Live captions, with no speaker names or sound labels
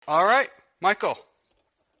All right, Michael,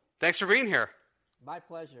 thanks for being here. My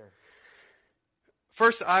pleasure.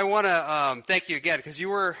 First, I want to thank you again because you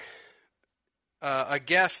were a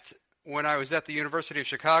guest when I was at the University of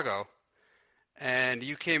Chicago, and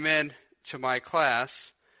you came in to my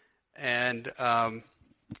class, and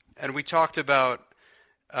and we talked about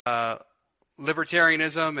uh,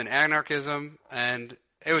 libertarianism and anarchism, and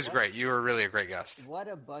it was What great. You were really a great guest. what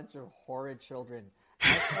a bunch of horrid children. I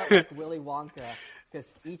felt like Willy Wonka because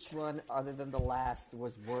each one, other than the last,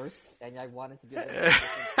 was worse, and I wanted to give them a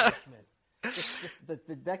different punishment. Just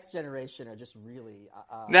the next generation are just really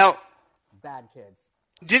Now, bad kids.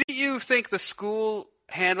 didn't you think the school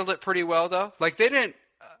handled it pretty well, though? Like, they didn't,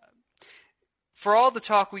 for all the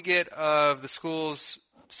talk we get of the schools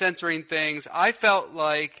censoring things, I felt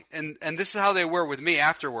like, and this is how they were with me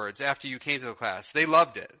afterwards, after you came to the class, they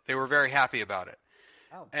loved it. They were very happy about it.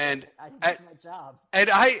 Oh, And I did I, my job. and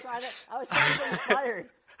I was trying to get inspired.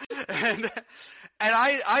 and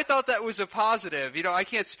I thought that was a positive. You know, I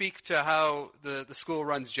can't speak to how the school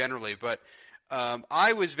runs generally, but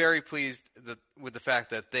I was very pleased with the fact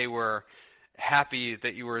that they were happy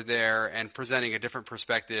that you were there and presenting a different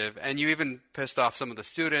perspective, and you even pissed off some of the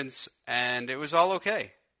students, and it was all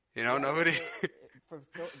okay. You know, Yeah, nobody. for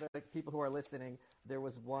the people who are listening, there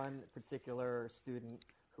was one particular student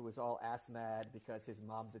who was all ass mad because his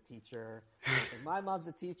mom's a teacher. Like, my mom's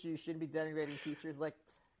a teacher. You shouldn't be denigrating teachers. Like,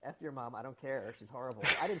 F your mom. I don't care. She's horrible.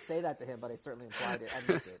 I didn't say that to him, but I certainly implied it. I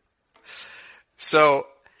meant it. So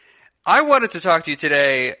I wanted to talk to you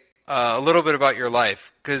today a little bit about your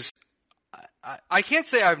life because I can't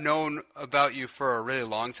say I've known about you for a really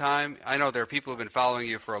long time. I know there are people who've been following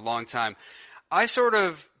you for a long time. I sort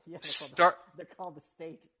of Yeah, start. they're called the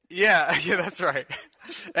state. Yeah, yeah, that's right.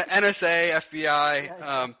 NSA, FBI. Yeah,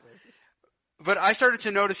 exactly. But I started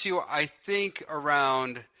to notice you, I think,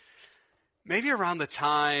 maybe around the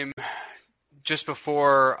time just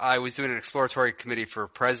before I was doing an exploratory committee for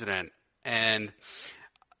president. And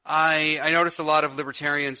I noticed a lot of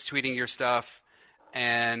libertarians tweeting your stuff.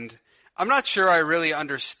 And I'm not sure I really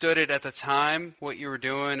understood it at the time, what you were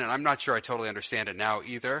doing. And I'm not sure I totally understand it now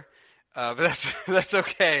either. But that's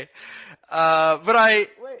okay. But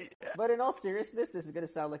Wait, but in all seriousness, this is going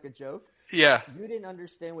to sound like a joke. yeah. You didn't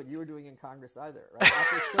understand what you were doing in Congress either, right?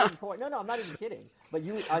 After a certain point, no, I'm not even kidding. But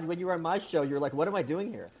when you were on my show, you were like, "What am I doing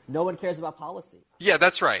here? No one cares about policy." Yeah,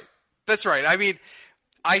 that's right. That's right. I mean,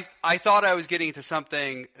 I thought I was getting into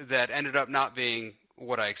something that ended up not being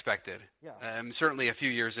what I expected. Yeah. Certainly a few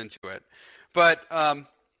years into it. But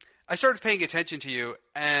I started paying attention to you,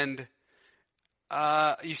 and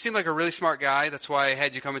you seem like a really smart guy. That's why I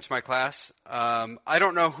had you come into my class. I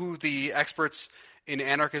don't know who the experts in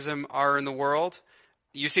anarchism are in the world.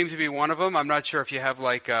 You seem to be one of them. I'm not sure if you have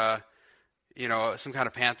like some kind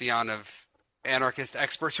of pantheon of anarchist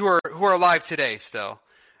experts who are alive today still.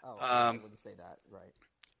 Oh, I wouldn't say that,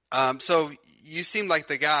 right? So you seem like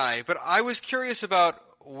the guy, but I was curious about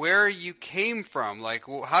where you came from. Like,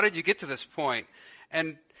 how did you get to this point?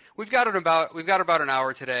 And we've got about an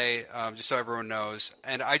hour today, just so everyone knows.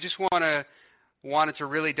 And I just wanted to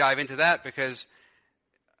really dive into that because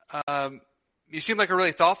you seem like a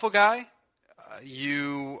really thoughtful guy.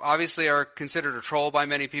 You obviously are considered a troll by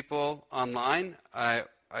many people online. I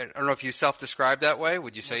don't know if you self-describe that way.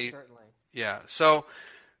 Would you say? Most certainly. Yeah. So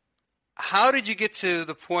how did you get to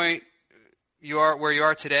the point you are where you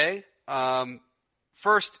are today?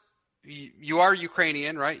 First, you are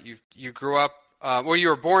Ukrainian, right? You grew up, well, you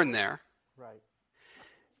were born there, Right.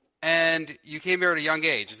 and you came here at a young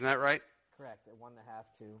age. Isn't that right? Correct. At 1.5,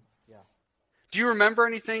 2. Yeah. Do you remember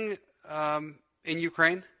anything in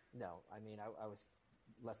Ukraine? No, I mean, I was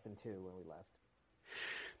less than 2 when we left.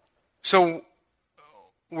 So,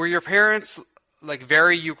 were your parents like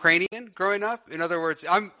very Ukrainian growing up? In other words,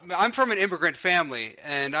 I'm from an immigrant family,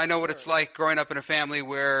 and I know what it's like growing up in a family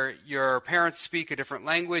where your parents speak a different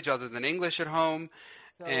language other than English at home,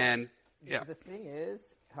 So and yeah. the thing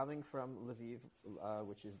is, coming from Lviv,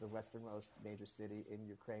 which is the westernmost major city in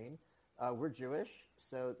Ukraine, we're Jewish.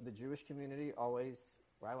 So the Jewish community always,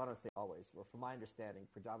 or I want to say always, well, from my understanding,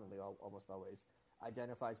 predominantly almost always,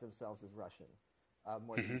 identifies themselves as Russian.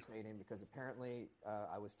 More than Ukrainian, because apparently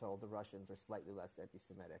I was told the Russians are slightly less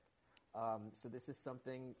anti-Semitic. So this is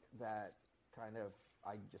something that kind of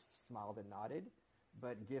I just smiled and nodded.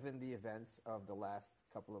 But given the events of the last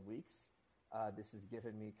couple of weeks, this has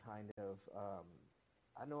given me kind of,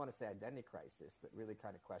 I don't want to say identity crisis, but really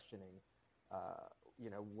kind of questioning,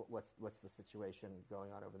 what's the situation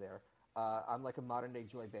going on over there. I'm like a modern-day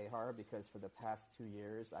Joy Behar because for the past 2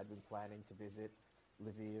 years I've been planning to visit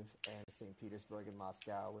Lviv and St. Petersburg and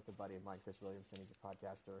Moscow with a buddy of mine, Chris Williamson. He's a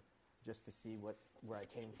podcaster. just to see where I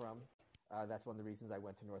came from. That's one of the reasons I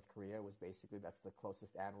went to North Korea, was basically that's the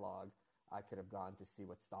closest analog I could have gone to see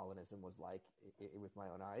what Stalinism was like with my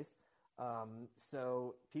own eyes.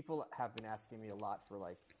 So people have been asking me a lot for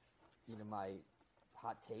my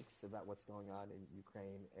hot takes about what's going on in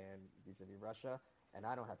Ukraine and vis-a-vis Russia, and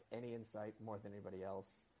I don't have any insight more than anybody else.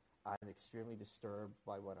 I'm extremely disturbed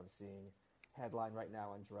by what I'm seeing. Headline right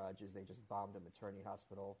now on Drudge is they just bombed a maternity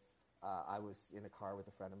hospital. I was in a car with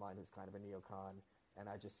a friend of mine who's kind of a neocon, and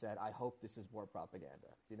I just said, I hope this is war propaganda.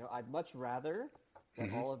 I'd much rather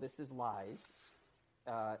that all of this is lies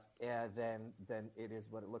than it is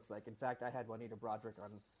what it looks like. In fact, I had Juanita Broderick on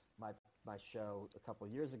my show a couple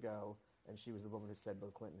of years ago, and she was the woman who said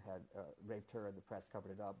Bill Clinton had raped her, and the press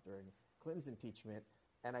covered it up during Clinton's impeachment.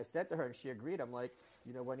 And I said to her, and she agreed, I'm like,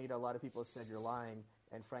 Juanita, a lot of people have said you're lying,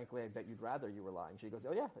 and frankly, I bet you'd rather you were lying. She goes,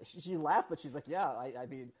 oh, yeah. She laughed, but she's like, yeah, I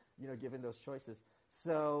mean, given those choices.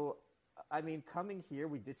 So, I mean, coming here,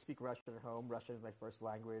 we did speak Russian at home. Russian is my first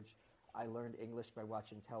language. I learned English by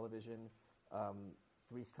watching television,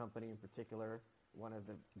 Three's Company in particular. One of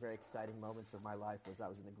the very exciting moments of my life was I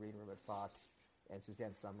was in the green room at Fox, and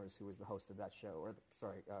Suzanne Summers, who was the host of that show,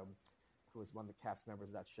 who was one of the cast members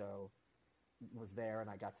of that show, was there, and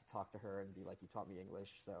I got to talk to her and be like, you taught me English,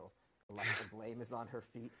 so a lot of the blame is on her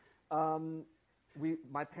feet.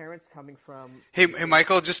 My parents coming from... Hey,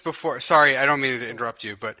 Michael, just before... Sorry, I don't mean to interrupt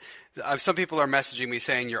you, but some people are messaging me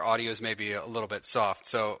saying your audio is maybe a little bit soft,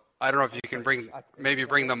 so I don't know if you can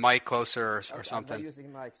bring the mic closer or something. I'm not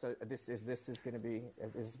using mic, so this is going to be...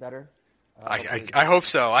 Is this better? I hope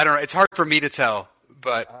so. I don't know. It's hard for me to tell,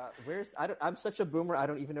 but... I'm such a boomer, I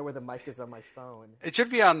don't even know where the mic is on my phone. It should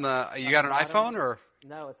be on the... You got an iPhone, or...?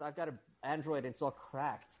 No, I've got an Android, and it's all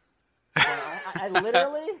cracked. So I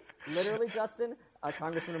literally, Justin,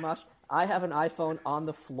 Congressman Amash, I have an iPhone on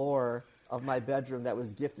the floor of my bedroom that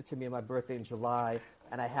was gifted to me on my birthday in July,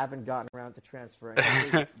 and I haven't gotten around to transferring.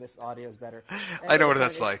 This audio is better. I know what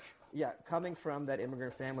that's like. Yeah, coming from that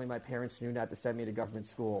immigrant family, my parents knew not to send me to government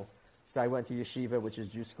school. So I went to yeshiva, which is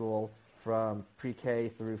Jew school, from pre-K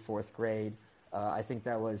through fourth grade. I think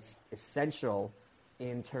that was essential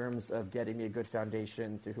in terms of getting me a good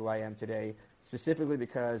foundation to who I am today, specifically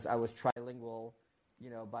because I was trilingual,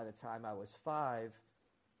 by the time I was 5.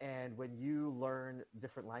 And when you learn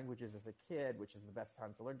different languages as a kid, which is the best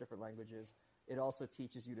time to learn different languages, it also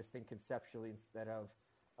teaches you to think conceptually instead of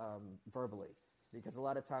verbally. Because a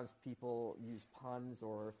lot of times people use puns,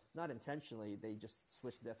 or not intentionally, they just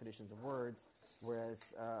switch definitions of words. Whereas,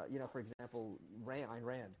 for example, Ayn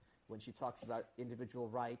Rand, when she talks about individual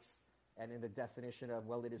rights, and in the definition of,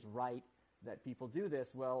 well, it is right that people do this,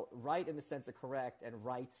 well, right in the sense of correct, and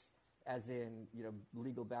rights as in,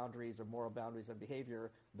 legal boundaries or moral boundaries of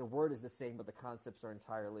behavior, the word is the same, but the concepts are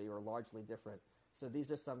entirely or largely different. So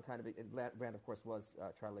these are some kind of, Rand, of course, was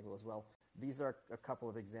trilingual as well. These are a couple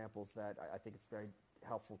of examples that I think it's very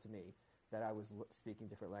helpful to me that I was speaking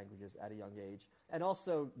different languages at a young age. And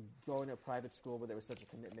also going to a private school where there was such a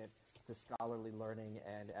commitment to scholarly learning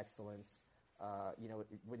and excellence.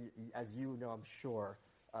 As you know, I'm sure,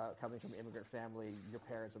 coming from an immigrant family, your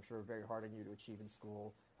parents, I'm sure, are very hard on you to achieve in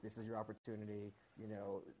school. This is your opportunity.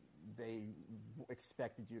 They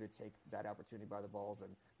expected you to take that opportunity by the balls and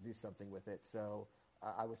do something with it. So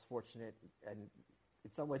I was fortunate, and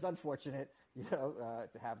in some ways unfortunate,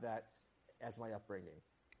 to have that as my upbringing.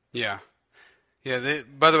 Yeah. Yeah.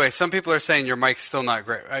 By the way, some people are saying your mic's still not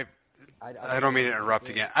great. I don't mean to interrupt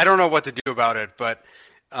again. I don't know what to do about it, but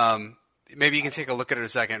maybe you can take a look at it a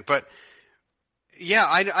second. But yeah,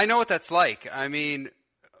 I know what that's like. I mean,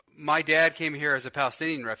 my dad came here as a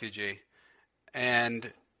Palestinian refugee,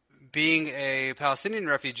 and being a Palestinian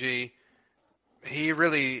refugee, he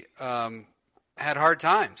really had hard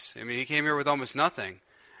times. I mean, he came here with almost nothing.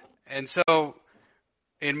 And so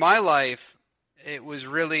in my life, it was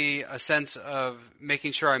really a sense of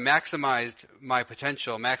making sure I maximized my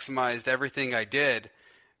potential, maximized everything I did,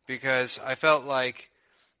 because I felt like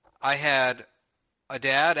I had a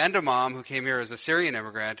dad and a mom who came here as a Syrian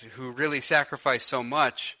immigrant who really sacrificed so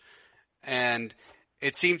much. And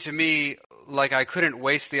it seemed to me like I couldn't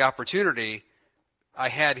waste the opportunity I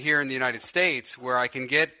had here in the United States, where I can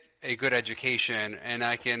get a good education and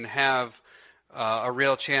I can have a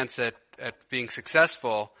real chance at being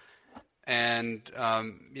successful and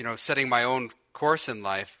setting my own course in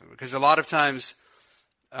life. Because a lot of times,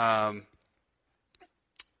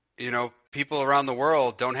 people around the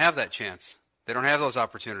world don't have that chance. They don't have those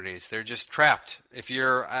opportunities. They're just trapped.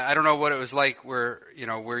 I don't know what it was like where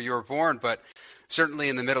you were born, but certainly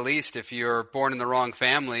in the Middle East, if you're born in the wrong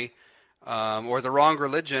family or the wrong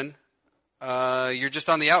religion, you're just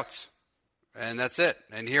on the outs. and that's it.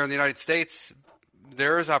 And here in the United States,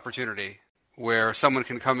 there is opportunity where someone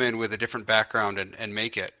can come in with a different background and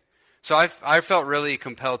make it. So I felt really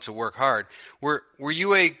compelled to work hard. Were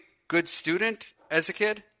you a good student as a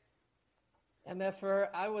kid? MFR,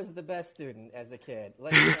 I was the best student as a kid.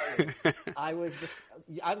 Let me tell you, I was.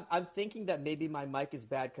 I'm thinking that maybe my mic is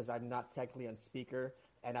bad because I'm not technically on speaker,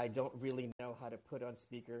 and I don't really know how to put on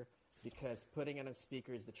speaker because putting it on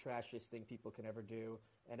speaker is the trashiest thing people can ever do.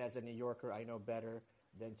 And as a New Yorker, I know better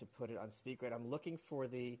than to put it on speaker. And I'm looking for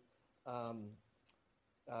the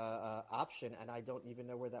option, and I don't even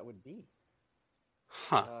know where that would be.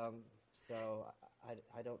 Huh. So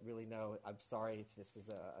I don't really know. I'm sorry if this is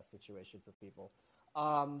a situation for people.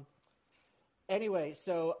 Anyway,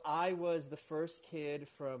 so I was the first kid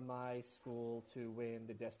from my school to win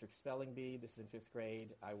the district spelling bee. This is in 5th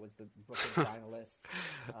grade. I was the Brooklyn finalist.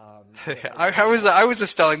 I was a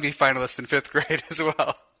spelling bee finalist in 5th grade as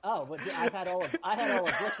well. Oh, but I had all of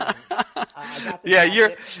Brooklyn. I got the Yeah,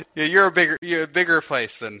 you're a bigger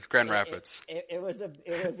place than Grand Rapids. It was a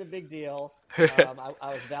big deal. I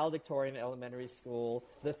was valedictorian in elementary school.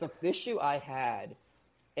 The issue I had,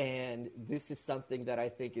 and this is something that I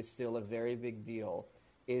think is still a very big deal,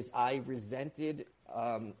 is I resented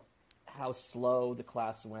how slow the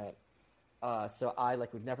class went. So I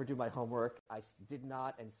would never do my homework. I did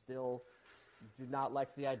not and still do not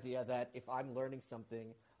like the idea that if I'm learning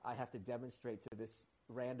something, I have to demonstrate to this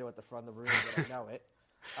rando at the front of the room that I know it.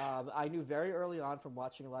 I knew very early on from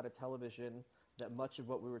watching a lot of television that much of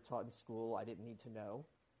what we were taught in school I didn't need to know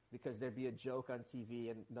because there'd be a joke on TV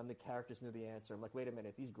and none of the characters knew the answer. I'm like, wait a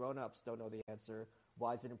minute, these grown-ups don't know the answer.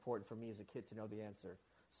 Why is it important for me as a kid to know the answer?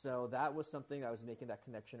 So that was something I was making that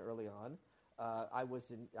connection early on. I went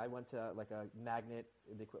to a magnet,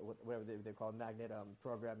 whatever they call a magnet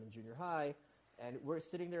program in junior high, and we're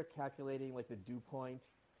sitting there calculating the dew point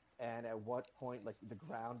and at what point the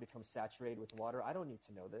ground becomes saturated with water. I don't need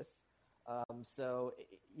to know this. So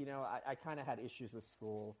I kind of had issues with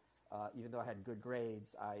school. Even though I had good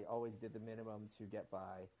grades, I always did the minimum to get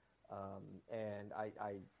by, and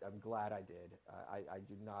I'm glad I did. I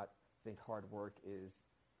do not think hard work is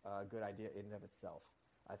a good idea in and of itself.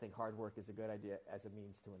 I think hard work is a good idea as a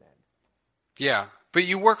means to an end. Yeah, but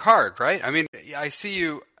you work hard, right? I mean, I see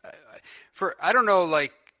you I don't know,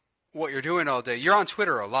 what you're doing all day. You're on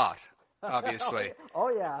Twitter a lot, obviously. Oh,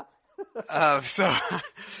 yeah. So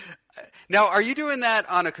now, are you doing that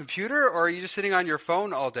on a computer, or are you just sitting on your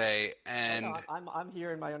phone all day? And no, I'm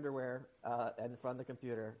here in my underwear and in front of the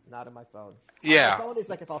computer, not on my phone. Yeah, my phone is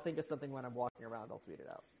if I'll think of something when I'm walking around, I'll tweet it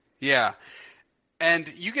out. Yeah, and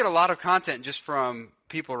you get a lot of content just from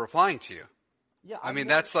people replying to you. Yeah,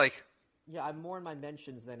 that's like. Yeah, I'm more in my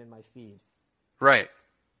mentions than in my feed. Right,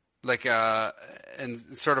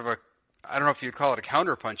 and sort of I don't know if you'd call it a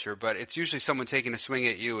counterpuncher, but it's usually someone taking a swing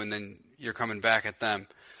at you and then you're coming back at them.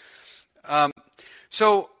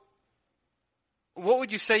 So what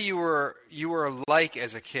would you say you were like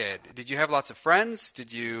as a kid? Did you have lots of friends?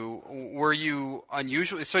 Were you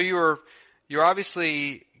unusual? So you're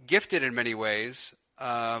obviously gifted in many ways,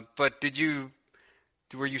 but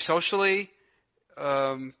were you socially,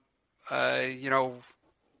 well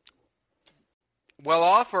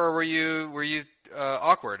off, or were you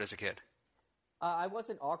awkward as a kid? I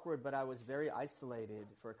wasn't awkward, but I was very isolated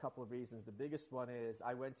for a couple of reasons. The biggest one is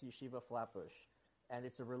I went to Yeshiva Flatbush, and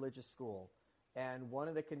it's a religious school. And one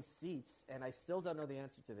of the conceits, and I still don't know the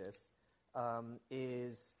answer to this,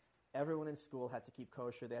 is everyone in school had to keep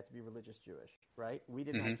kosher. They had to be religious Jewish, right? We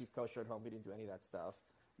didn't have to keep kosher at home. We didn't do any of that stuff.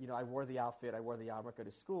 I wore the outfit. I wore the yarmulke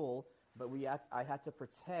to school, but I had to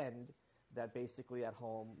pretend that basically at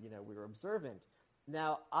home, we were observant.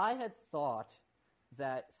 Now, I had thought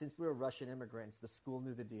that since we were Russian immigrants, the school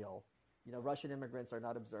knew the deal. Russian immigrants are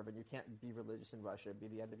not observant. You can't be religious in Russia. It'd be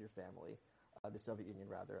the end of your family, the Soviet Union,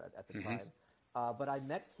 rather, at the time. But I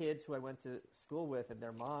met kids who I went to school with and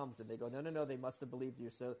their moms, and they go, no, they must have believed you.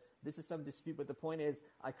 So this is some dispute. But the point is,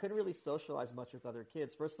 I couldn't really socialize much with other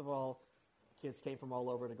kids. First of all, kids came from all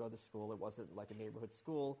over to go to school. It wasn't like a neighborhood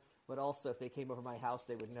school. But also, if they came over my house,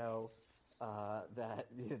 they would know that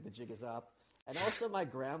the jig is up. And also my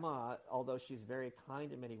grandma, although she's very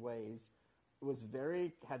kind in many ways,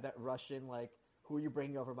 had that Russian, who are you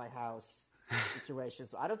bringing over my house situation.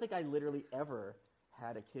 So I don't think I literally ever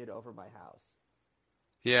had a kid over my house.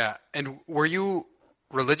 Yeah. And were you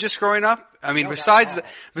religious growing up? I mean, No, besides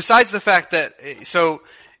the fact that, so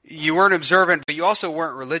you weren't observant, but you also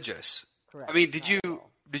weren't religious. Correct. I mean, did you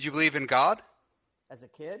believe in God? As a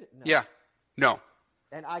kid? No. Yeah. No.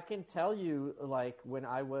 And I can tell you, when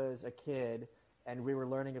I was a kid and we were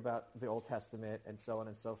learning about the Old Testament and so on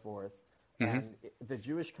and so forth, Mm-hmm. And the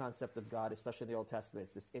Jewish concept of God, especially in the Old Testament,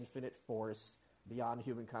 it's this infinite force beyond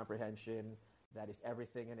human comprehension that is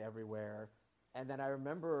everything and everywhere. And then I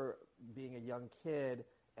remember being a young kid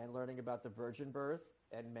and learning about the virgin birth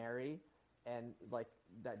and Mary, and like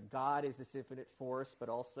that God is this infinite force, but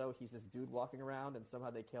also he's this dude walking around and somehow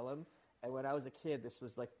they kill him. And when I was a kid, this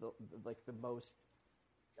was like the most,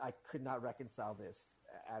 I could not reconcile this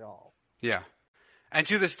at all. Yeah. And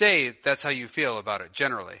to this day, that's how you feel about it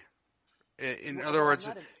generally. In other words,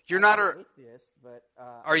 you're I'm not not an a. atheist, but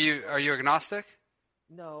Are you agnostic?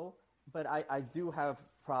 no, but I do have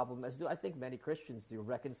problem, as do I think many Christians do,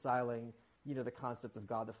 reconciling, the concept of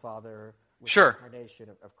God the Father with Sure. the incarnation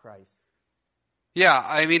of Christ. Yeah,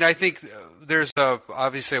 I mean, I think there's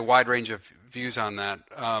obviously a wide range of views on that.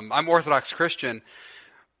 I'm Orthodox Christian,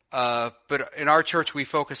 but in our church we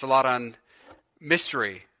focus a lot on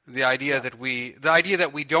mystery, the idea that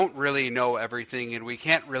we don't really know everything and we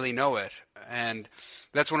can't really know it, and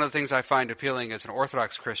that's one of the things I find appealing as an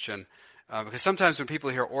Orthodox Christian, because sometimes when people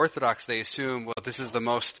hear Orthodox, they assume, well, this is the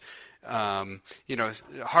most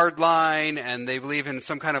hard line, and they believe in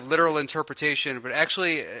some kind of literal interpretation. But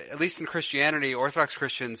actually, at least in Christianity, Orthodox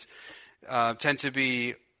Christians tend to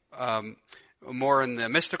be more in the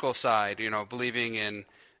mystical side, believing in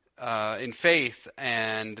faith,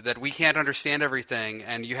 and that we can't understand everything,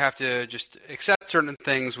 and you have to just accept certain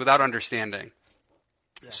things without understanding.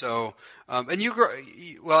 Yeah. So, and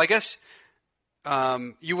well, I guess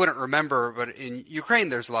you wouldn't remember, but in Ukraine,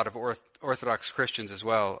 there's a lot of Orthodox Christians as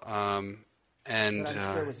well. And but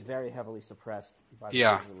I'm sure it was very heavily suppressed by the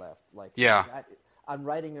yeah. time you left. I'm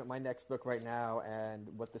writing my next book right now, and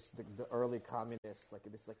what the early communists, like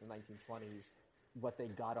the 1920s, what they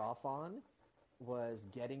got off on was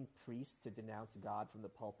getting priests to denounce God from the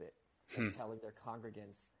pulpit and telling their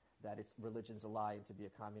congregants that religion's a lie and to be a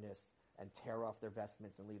communist and tear off their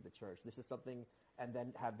vestments and leave the church. This is something, and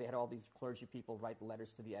then they had all these clergy people write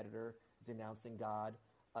letters to the editor denouncing God.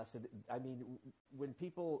 When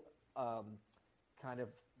people kind of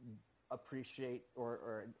appreciate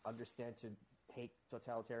or understand to hate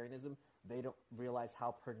totalitarianism, they don't realize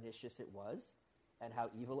how pernicious it was and how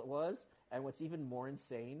evil it was. And what's even more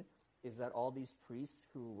insane is that all these priests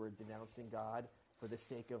who were denouncing God for the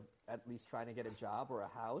sake of at least trying to get a job or a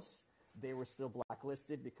house, they were still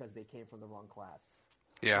blacklisted because they came from the wrong class.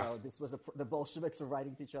 Yeah. So this was the Bolsheviks were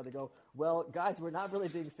writing to each other, go, well, guys, we're not really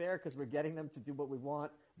being fair because we're getting them to do what we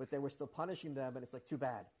want, but they were still punishing them, and it's like, too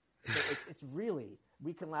bad. So it's really,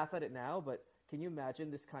 we can laugh at it now, but can you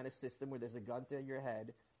imagine this kind of system where there's a gun to your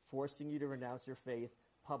head, forcing you to renounce your faith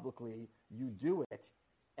publicly, you do it,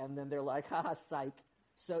 and then they're like, haha, psych.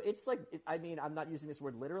 So it's like, I'm not using this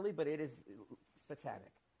word literally, but it is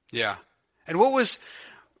satanic. Yeah. And what was,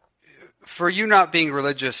 for you not being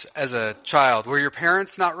religious as a child, were your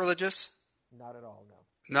parents not religious? Not at all, no.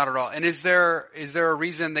 Not at all. And is there a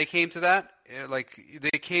reason they came to that? Like,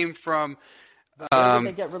 they came from... Where did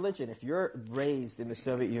they get religion? If you're raised in the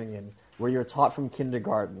Soviet Union, where you're taught from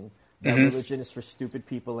kindergarten that religion is for stupid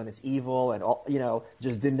people and it's evil and all,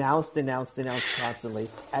 just denounce constantly.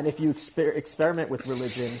 And if you experiment with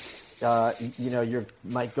religion, you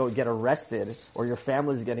might go get arrested or your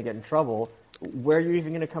family's going to get in trouble. Where are you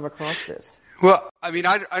even going to come across this? Well, I mean,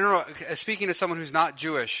 I don't know. Speaking to someone who's not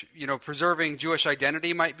Jewish, preserving Jewish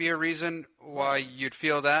identity might be a reason why you'd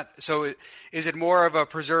feel that. So is it more of a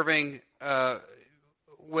preserving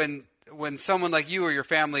when someone like you or your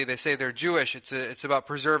family, they say they're Jewish, it's about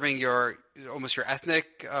preserving your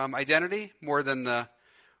ethnic identity more than the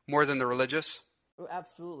religious? Oh,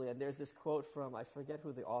 absolutely. And there's this quote from, I forget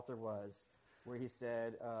who the author was, where he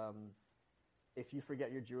said, if you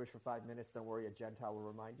forget you're Jewish for 5 minutes, don't worry, a Gentile will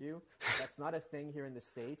remind you. That's not a thing here in the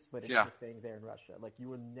States, but it's a thing there in Russia. Like, you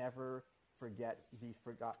will never be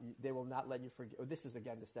forgotten. They will not let you forget. Oh, this is,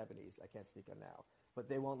 again, the 70s. I can't speak on now. But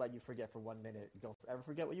they won't let you forget for 1 minute. Don't ever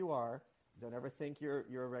forget what you are. Don't ever think you're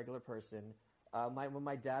a regular person. When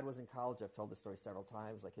my dad was in college, I've told this story several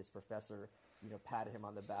times, like his professor, patted him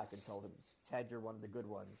on the back and told him, Ted, you're one of the good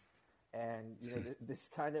ones. And, this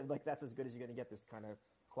kind of, like, that's as good as you're going to get, this kind of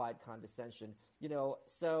quiet condescension,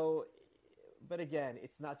 so, but again,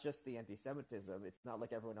 it's not just the anti-Semitism. It's not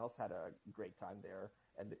like everyone else had a great time there,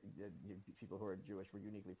 and the people who are Jewish were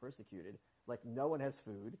uniquely persecuted. Like, no one has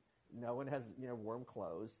food, no one has, warm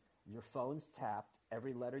clothes, your phone's tapped,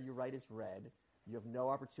 every letter you write is read, you have no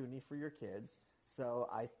opportunity for your kids, so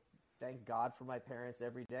I thank God for my parents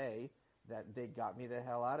every day that they got me the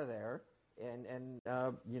hell out of there and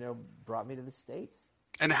brought me to the States.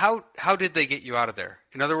 And how did they get you out of there?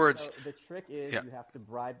 In other words, so the trick is you have to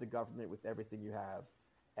bribe the government with everything you have,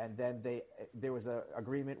 and then there was an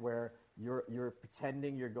agreement where You're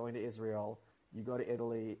pretending you're going to Israel. You go to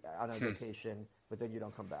Italy on a vacation, but then you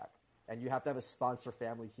don't come back, and you have to have a sponsor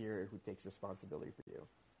family here who takes responsibility for you.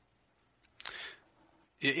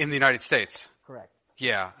 In the United States. Correct.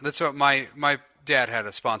 Yeah, that's what my dad had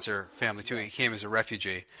a sponsor family too. Yeah. He came as a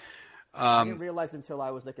refugee. I didn't realize until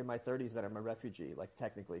I was like in my 30s that I'm a refugee, like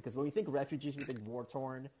technically, because when we think refugees, we think war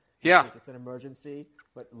torn. Yeah. Think it's an emergency,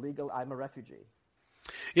 but legal, I'm a refugee.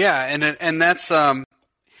 Yeah, and that's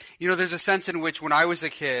there's a sense in which when I was a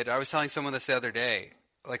kid, I was telling someone this the other day.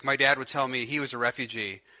 Like my dad would tell me he was a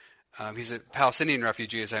refugee. He's a Palestinian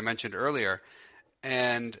refugee, as I mentioned earlier,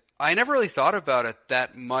 and I never really thought about it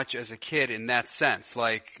that much as a kid in that sense,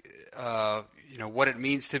 like what it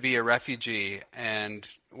means to be a refugee and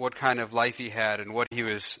what kind of life he had and what he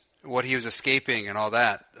was escaping and all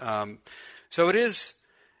that. So it is.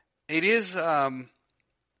 It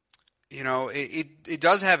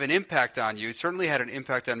does have an impact on you. It certainly had an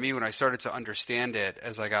impact on me when I started to understand it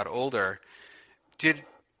as I got older. Did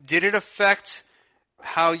it affect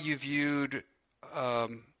how you viewed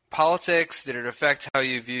politics? Did it affect how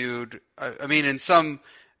you viewed? I mean, in some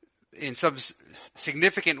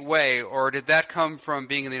significant way, or did that come from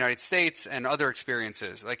being in the United States and other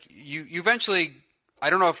experiences? Like you eventually, I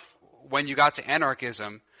don't know when you got to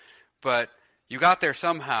anarchism, but you got there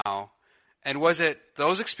somehow. And was it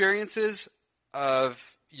those experiences of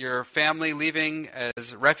your family leaving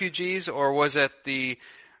as refugees, or was it the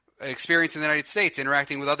experience in the United States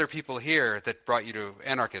interacting with other people here that brought you to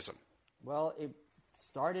anarchism? Well, it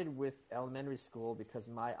started with elementary school because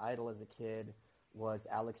my idol as a kid was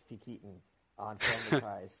Alex P. Keaton on Family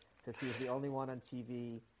Ties, because he was the only one on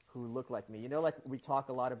TV who looked like me. You know, like we talk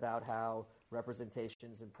a lot about how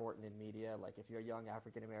representation is important in media. Like if you're a young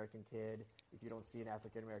African-American kid, if you don't see an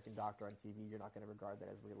African-American doctor on TV, you're not going to regard that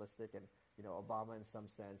as realistic. And, Obama in some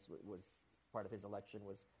sense was part of his election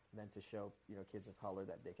was meant to show, kids of color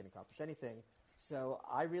that they can accomplish anything. So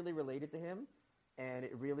I really related to him, and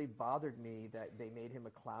it really bothered me that they made him a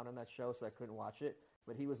clown on that show, so I couldn't watch it.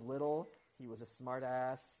 But he was little. He was a smart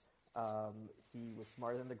ass. He was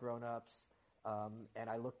smarter than the grown-ups. And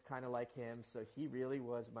I looked kind of like him, so he really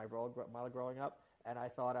was my role model growing up, and I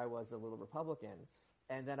thought I was a little Republican.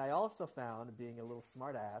 And then I also found, being a little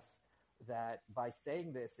smartass, that by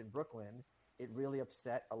saying this in Brooklyn, it really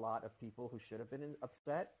upset a lot of people who should have been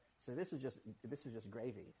upset. So this was just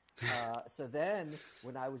gravy. So then,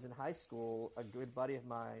 when I was in high school, a good buddy of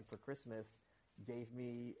mine for Christmas gave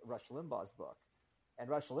me Rush Limbaugh's book. And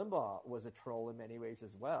Rush Limbaugh was a troll in many ways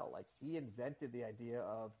as well. Like, he invented the idea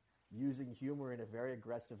of using humor in a very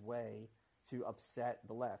aggressive way to upset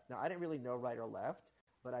the left. Now, I didn't really know right or left,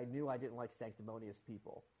 but I knew I didn't like sanctimonious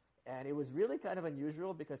people. And it was really kind of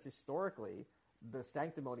unusual because historically, the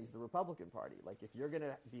sanctimony is the Republican Party. Like, if you're going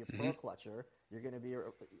to be a pro-clutcher, you're going to be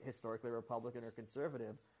historically a Republican or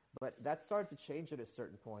conservative. But that started to change at a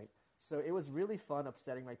certain point. So it was really fun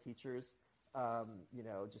upsetting my teachers,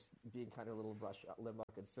 just being kind of a little Rush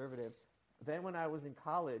Limbaugh conservative. Then when I was in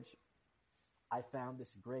college, I found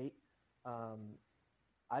this great,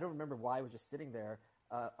 I don't remember why I was just sitting there,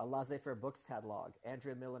 a laissez-faire books catalog.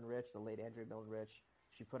 Andrea Millen Rich, the late Andrea Millen Rich,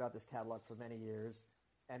 she put out this catalog for many years,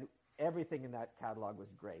 and everything in that catalog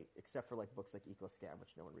was great, except for like books like Eco Scam, which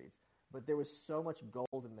no one reads. But there was so much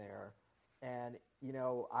gold in there, and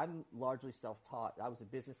I'm largely self-taught. I was a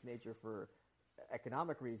business major for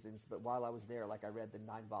economic reasons, but while I was there, like I read the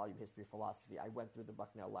 9-volume history of philosophy. I went through the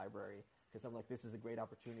Bucknell Library because I'm like, this is a great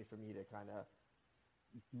opportunity for me to kind of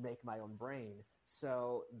make my own brain.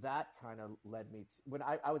 So that kind of led me to, when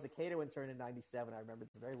I was a Cato intern in 97, I remember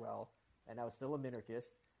this very well, and I was still a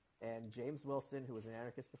minarchist, and James Wilson, who was an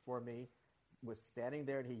anarchist before me, was standing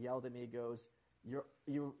there, and he yelled at me, he goes,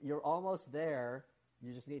 you're almost there,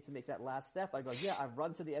 you just need to make that last step. I go, yeah, I've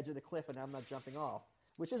run to the edge of the cliff, and I'm not jumping off,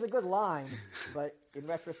 which is a good line, but in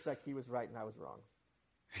retrospect, he was right, and I was wrong.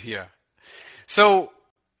 Yeah. So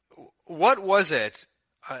what was it,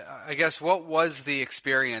 I guess, what was the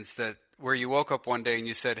experience where you woke up one day and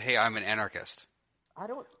you said, hey, I'm an anarchist? I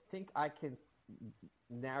don't think I can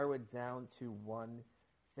narrow it down to one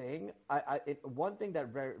thing. One thing that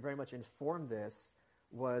very, very much informed this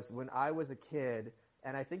was when I was a kid,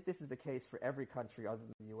 and I think this is the case for every country other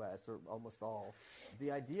than the U.S., or almost all,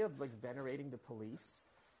 the idea of like venerating the police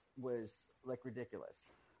was like ridiculous.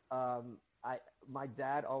 My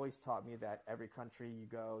dad always taught me that every country you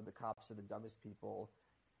go, the cops are the dumbest people.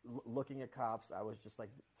 Looking at cops, I was just like,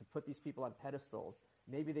 to put these people on pedestals.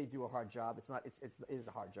 Maybe they do a hard job. It is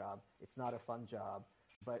a hard job. It's not a fun job.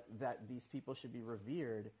 But that these people should be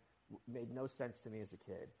revered made no sense to me as a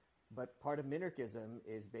kid. But part of minarchism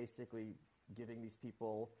is basically giving these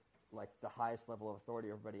people like the highest level of authority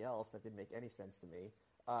over everybody else, that didn't make any sense to me.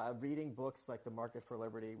 Reading books like The Market for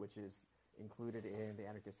Liberty, which is included in the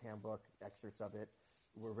Anarchist Handbook, excerpts of it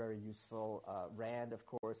were very useful. Rand, of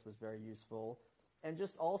course, was very useful. And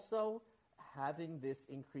just also having this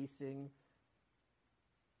increasing,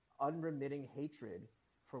 unremitting hatred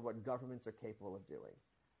for what governments are capable of doing,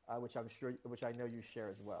 which I know you share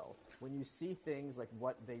as well. When you see things like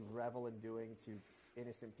what they revel in doing to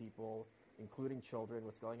innocent people, including children,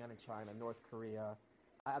 what's going on in China, North Korea,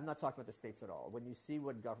 I'm not talking about the states at all. When you see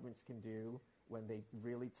what governments can do when they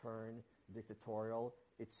really turn dictatorial,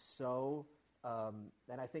 it's so,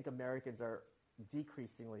 and I think Americans are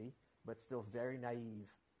decreasingly, but still very naive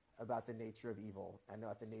about the nature of evil and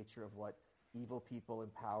about the nature of what evil people in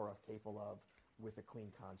power are capable of with a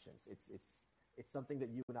clean conscience. It's something that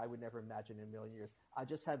you and I would never imagine in a million years. I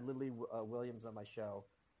just had Lily Williams on my show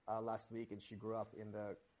last week, and she grew up in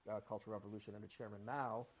the Cultural Revolution under Chairman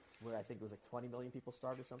Mao, where I think it was like 20 million people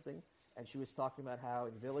starved or something. And she was talking about how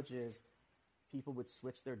in villages, people would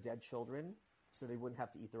switch their dead children so they wouldn't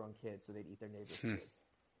have to eat their own kids, so they'd eat their neighbors' kids.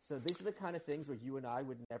 So these are the kind of things where you and I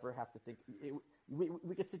would never have to think.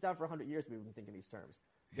 We could sit down for 100 years, we wouldn't think in these terms.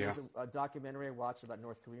 There's a documentary I watched about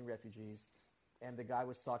North Korean refugees, and the guy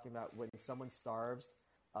was talking about when someone starves,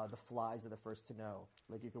 the flies are the first to know.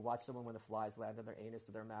 Like, you could watch someone when the flies land on their anus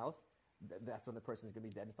or their mouth. That's when the person's going to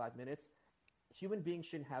be dead in 5 minutes. Human beings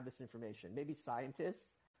shouldn't have this information. Maybe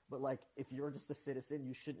scientists, but like, if you're just a citizen,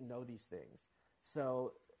 you shouldn't know these things.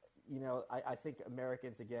 So, I think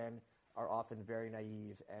Americans, again, are often very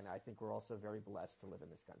naive, and I think we're also very blessed to live in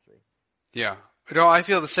this country. Yeah. I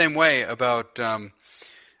feel the same way about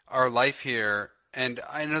our life here. And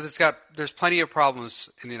I know there's plenty of problems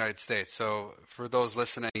in the United States. So for those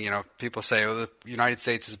listening, people say, "Oh, the United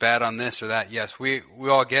States is bad on this or that." Yes, we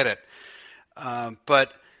all get it.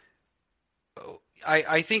 But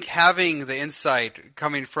I think having the insight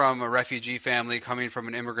coming from a refugee family, coming from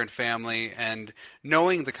an immigrant family, and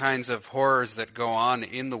knowing the kinds of horrors that go on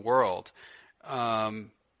in the world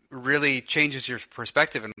really changes your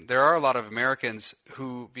perspective. And there are a lot of Americans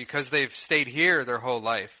who, because they've stayed here their whole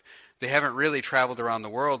life, they haven't really traveled around the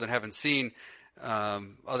world and haven't seen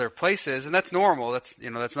other places, and that's normal.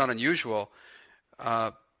 That's not unusual.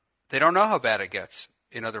 They don't know how bad it gets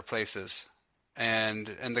in other places, and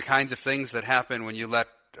the kinds of things that happen when you let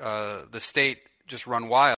the state just run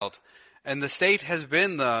wild. And the state has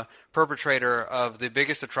been the perpetrator of the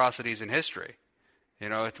biggest atrocities in history.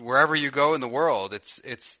 Wherever you go in the world, it's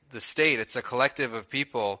the state. It's a collective of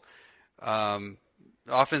people.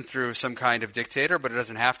 Often through some kind of dictator, but it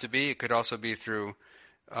doesn't have to be. It could also be through,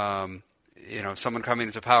 someone coming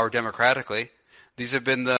into power democratically. These have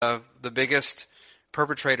been the biggest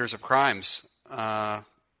perpetrators of crimes on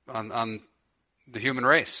the human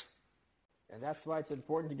race. And that's why it's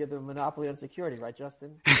important to give them a monopoly on security, right,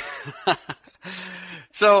 Justin?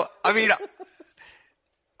 So,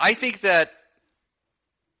 I think that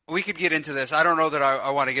we could get into this. I don't know that I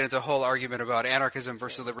want to get into a whole argument about anarchism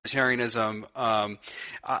versus libertarianism.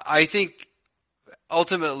 I think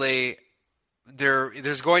ultimately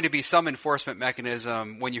there's going to be some enforcement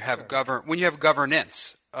mechanism when you have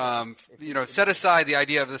governance. Set aside the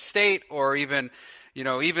idea of the state, or even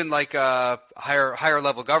like higher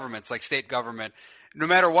level governments like state government. No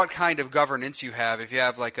matter what kind of governance you have, if you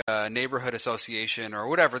have like a neighborhood association or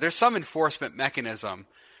whatever, there's some enforcement mechanism.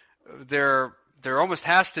 There almost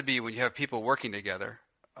has to be when you have people working together.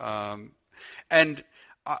 And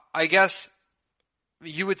I guess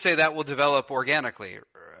you would say that will develop organically.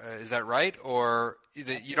 Is that right? Or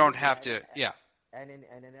that you don't have to, yeah. And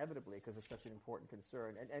inevitably, because it's such an important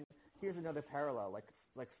concern. And here's another parallel,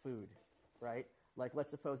 like food, right? Like, let's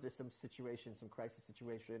suppose there's some crisis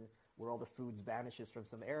situation where all the food vanishes from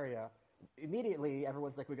some area. Immediately,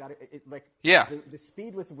 everyone's like, we got it. The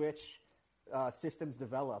speed with which systems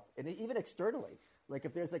develop, and even externally, like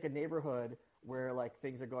if there's like a neighborhood where like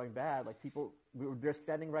things are going bad, like they're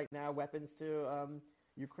sending right now weapons to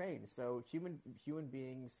Ukraine. So human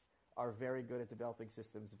beings are very good at developing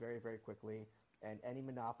systems very, very quickly, and any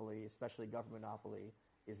monopoly, especially government monopoly,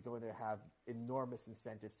 is going to have enormous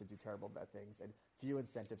incentives to do terrible bad things and few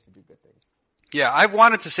incentives to do good things. Yeah, I've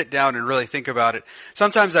wanted to sit down and really think about it.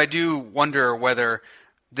 Sometimes I do wonder whether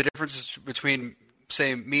the difference between,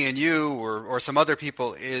 say, me and you or some other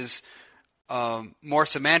people is more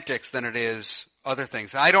semantics than it is other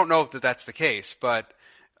things. I don't know that that's the case, but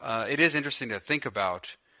it is interesting to think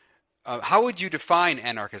about. How would you define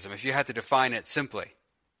anarchism if you had to define it simply?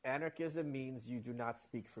 Anarchism means you do not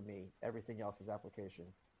speak for me. Everything else is application.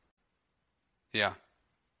 Yeah.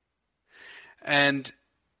 And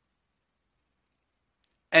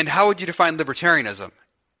how would you define libertarianism?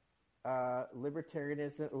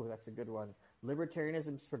 Libertarianism. Oh, that's a good one.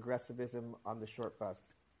 Libertarianism is progressivism on the short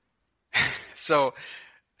bus. So,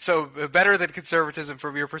 so better than conservatism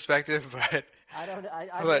from your perspective, but I don't. I mean,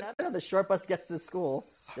 but I don't know. The short bus gets to the school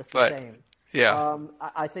just the but same. yeah,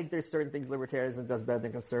 I think there's certain things libertarianism does better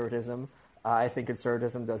than conservatism. I think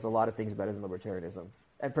conservatism does a lot of things better than libertarianism,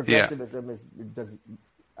 and yeah, progressivism does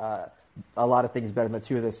uh, a lot of things better than the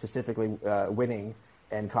two of those, specifically winning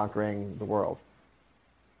and conquering the world.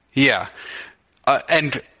 yeah.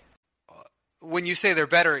 And when you say they're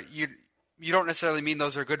better, you don't necessarily mean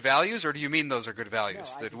those are good values, or do you mean those are good No,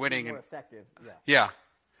 values? I That just mean winning more and effective. Yeah. yeah.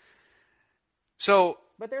 So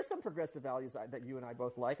But there's some progressive values that you and I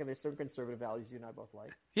both like, and there's some conservative values you and I both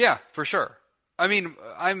like. yeah, for sure. I mean,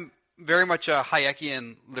 I'm very much a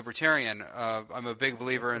Hayekian libertarian. I'm a big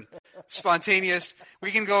believer in spontaneous.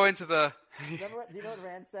 We can go into the. Do you know what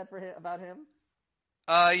Rand said about him?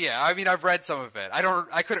 Yeah. I mean, I've read some of it.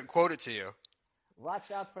 I couldn't quote it to you.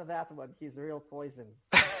 Watch out for that one. He's real poison.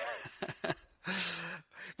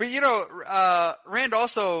 But Rand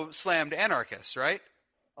also slammed anarchists, right?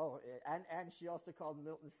 Oh, and she also called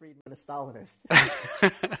Milton Friedman a Stalinist.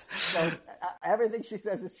 So everything she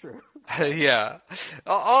says is true. Yeah.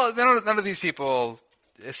 None of these people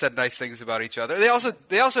said nice things about each other. They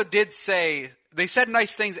also did say they said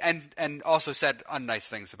nice things and also said unnice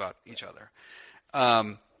things about each other,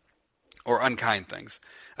 or unkind things.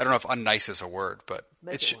 I don't know if unnice is a word, but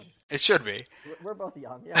it should be. We're both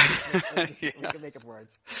young. Yeah, we can make up words.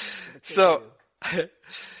 So,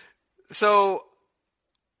 so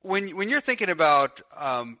when you're thinking about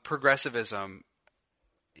progressivism,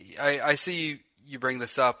 I see you bring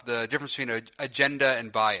this up, the difference between agenda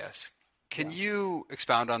and bias. Can you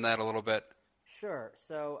expound on that a little bit? Sure.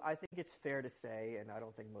 So I think it's fair to say, and I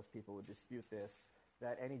don't think most people would dispute this,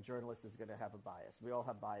 that any journalist is going to have a bias. We all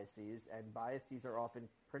have biases, and biases are often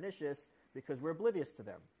pernicious because we're oblivious to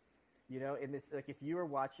them. You know, in this, like if you are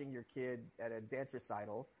watching your kid at a dance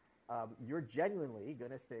recital, you're genuinely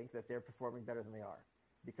going to think that they're performing better than they are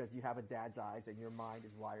because you have a dad's eyes and your mind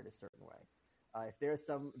is wired a certain way. If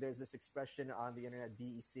there's this expression on the internet,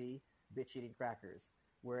 BEC, bitch eating crackers,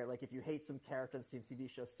 where like if you hate some character on some TV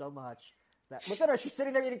show so much that look at her, she's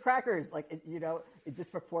sitting there eating crackers, like it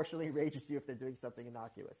disproportionately enrages you if they're doing something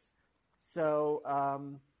innocuous. So,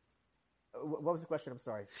 what was the question? I'm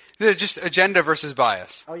sorry. Just agenda versus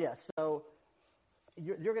bias. Oh yeah, so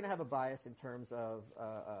you're going to have a bias in terms of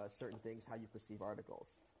certain things, how you perceive articles.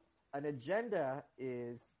 An agenda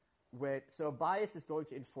is so a bias is going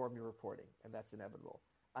to inform your reporting, and that's inevitable.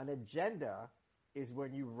 An agenda is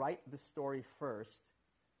when you write the story first,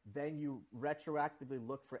 then you retroactively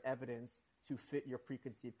look for evidence to fit your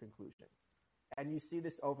preconceived conclusion. And you see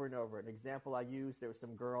this over and over. An example I used, there was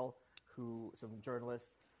some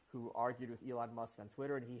journalist who argued with Elon Musk on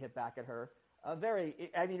Twitter, and he hit back at her.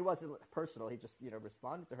 It wasn't personal. He just,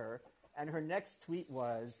 responded to her. And her next tweet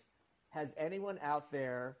was, has anyone out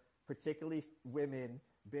there, particularly women,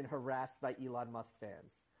 been harassed by Elon Musk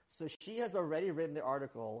fans? So she has already written the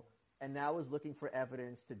article and now is looking for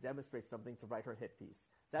evidence to demonstrate something to write her hit piece.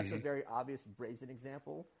 That's a very obvious, brazen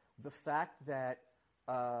example. The fact that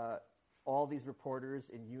all these reporters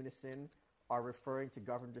in unison are referring to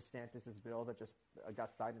Governor DeSantis' bill that just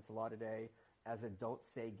got signed into law today as a don't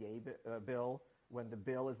say gay bill, when the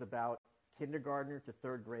bill is about kindergartner to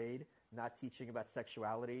third grade, not teaching about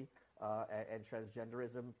sexuality and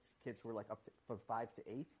transgenderism, kids who are like from 5 to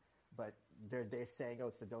 8, but they're saying,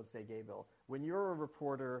 it's the don't say gay bill. When you're a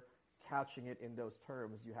reporter couching it in those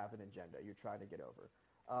terms, you have an agenda you're trying to get over.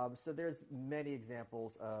 So there's many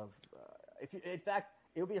examples of, in fact,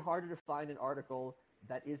 it'll be harder to find an article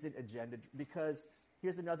that isn't agenda, because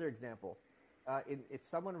here's another example. If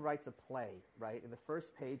someone writes a play, right, in the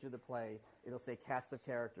first page of the play, it'll say cast of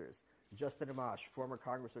characters. Justin Amash, former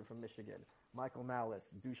congressman from Michigan. Michael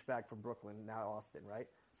Malice, douchebag from Brooklyn, now Austin, right?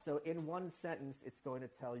 So in one sentence, it's going to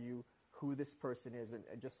tell you who this person is, and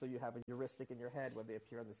just so you have a heuristic in your head when they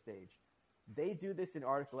appear on the stage. They do this in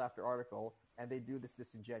article after article, and they do this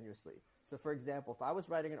disingenuously. So, for example, if I was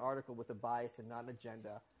writing an article with a bias and not an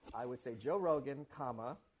agenda, I would say Joe Rogan,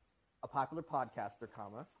 comma, a popular podcaster,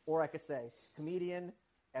 comma, or I could say comedian,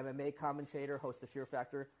 MMA commentator, host of Fear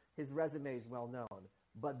Factor. His resume is well known.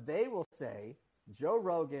 But they will say Joe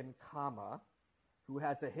Rogan, comma, who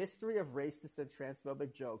has a history of racist and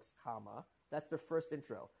transphobic jokes, comma. That's their first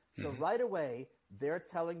intro. So right away, they're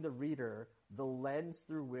telling the reader the lens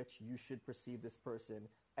through which you should perceive this person,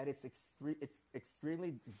 and it's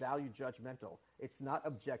extremely value judgmental. It's not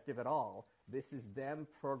objective at all. This is them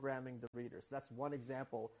programming the reader. So that's one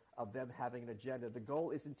example of them having an agenda. The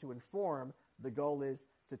goal isn't to inform. The goal is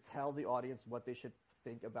to tell the audience what they should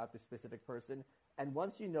think about this specific person. And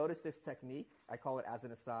once you notice this technique, I call it as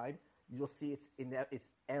an aside, you'll see it's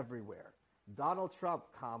everywhere. Donald Trump,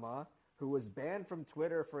 comma, who was banned from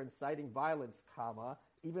Twitter for inciting violence, comma,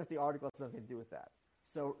 even if the article has nothing to do with that.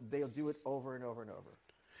 So they'll do it over and over and over.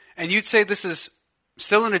 And you'd say this is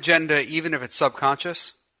still an agenda, even if it's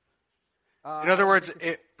subconscious? In other words,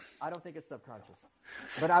 I don't think it's subconscious.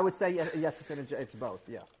 But I would say, yes, it's both,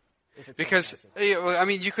 yeah. Because, I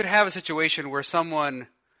mean, you could have a situation where someone,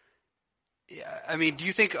 I mean, do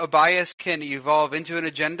you think a bias can evolve into an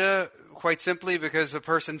agenda quite simply because a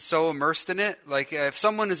person's so immersed in it? Like, if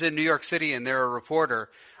someone is in New York City and they're a reporter,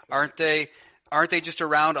 aren't they just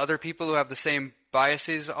around other people who have the same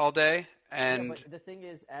biases all day? And yeah, but the thing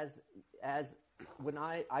is, as when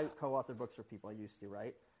I co-author books for people, I used to,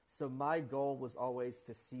 right? So my goal was always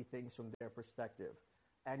to see things from their perspective.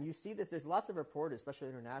 And you see this, there's lots of reporters, especially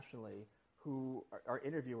internationally, who are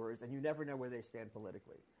interviewers, and you never know where they stand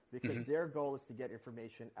politically because their goal is to get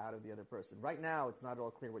information out of the other person. Right now, it's not at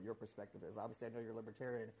all clear what your perspective is. Obviously, I know you're a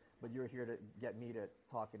libertarian, but you're here to get me to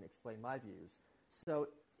talk and explain my views. So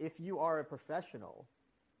if you are a professional,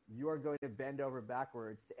 you are going to bend over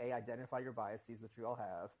backwards to A, identify your biases, which we all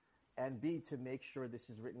have, and B, to make sure this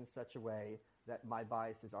is written in such a way that my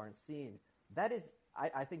biases aren't seen. That is,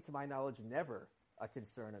 I think, to my knowledge, never a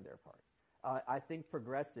concern on their part. I think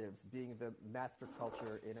progressives, being the master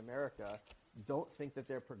culture in America, don't think that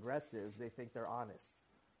they're progressives. They think they're honest.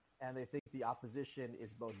 And they think the opposition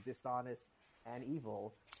is both dishonest and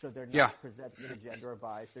evil, so they're not presenting an agenda or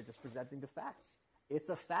bias. They're just presenting the facts. It's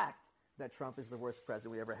a fact that Trump is the worst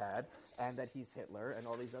president we ever had and that he's Hitler and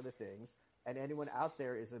all these other things. And anyone out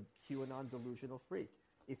there is a QAnon delusional freak.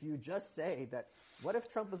 If you just say that, what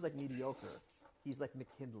if Trump was like mediocre? He's like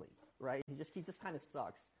McKinley, right? He just kind of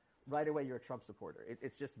sucks. Right away, you're a Trump supporter.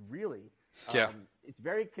 It's just really, it's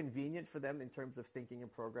very convenient for them in terms of thinking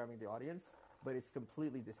and programming the audience, but it's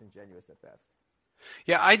completely disingenuous at best.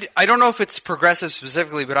 Yeah, I don't know if it's progressive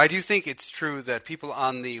specifically, but I do think it's true that people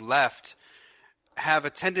on the left have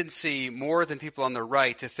a tendency more than people on the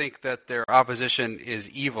right to think that their opposition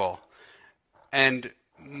is evil. And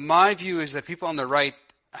my view is that people on the right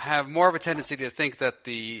have more of a tendency to think that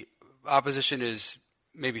the opposition is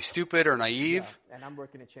maybe stupid or naive. Yeah, and I'm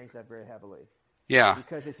working to change that very heavily. Yeah.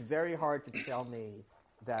 Because it's very hard to tell me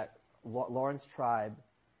that Lawrence Tribe,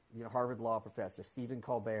 Harvard law professor, Stephen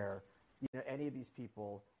Colbert, any of these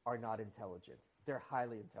people are not intelligent. They're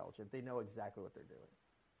highly intelligent. They know exactly what they're doing.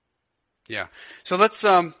 Yeah. So let's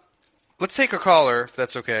take a caller, if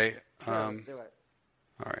that's okay. Sure, let's do it.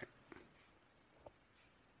 All right.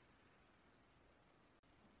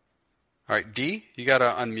 All right, D, you got to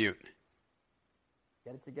unmute.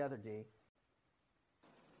 Get it together, D.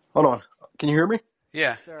 Hold on. Can you hear me?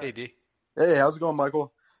 Yeah. Sure. Hey, D. Hey, how's it going,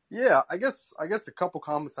 Michael? Yeah, I guess a couple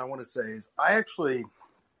comments I want to say is I actually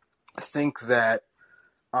think that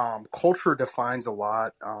culture defines a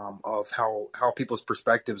lot of how people's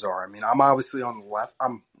perspectives are. I mean, I'm obviously on the left.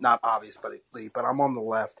 I'm not obviously, but I'm on the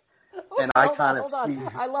left. And I kind of see.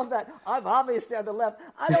 I love that. I'm obviously on the left.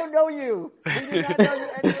 I don't know you. We do not know you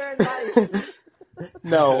anywhere in life.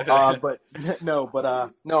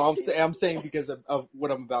 I'm saying because of what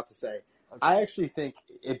I'm about to say. Okay. I actually think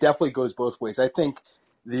it definitely goes both ways. I think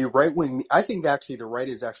the right wing. I think actually the right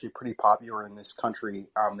is actually pretty popular in this country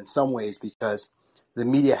in some ways because the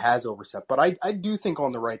media has overstepped. But I do think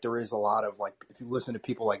on the right there is a lot of like if you listen to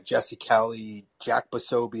people like Jesse Kelly, Jack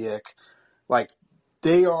Posobiec, like.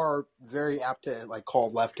 They are very apt to like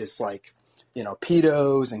call leftists like,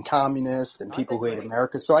 pedos and communists and people who hate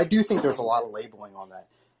America. So I do think there's a lot of labeling on that.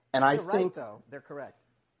 And I think right, though. They're correct.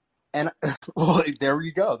 And well, there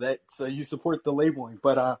you go. So you support the labeling,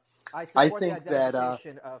 but I think the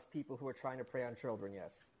identification of people who are trying to prey on children.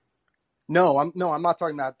 Yes. No, I'm not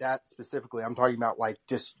talking about that specifically. I'm talking about like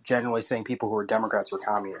just generally saying people who are Democrats or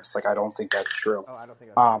communists. Like I don't think that's true. Oh, I don't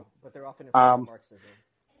think that's true. But they're often in favor of Marxism.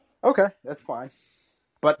 Okay, that's fine.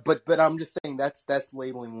 But I'm just saying that's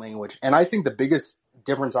labeling language, and I think the biggest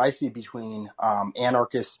difference I see between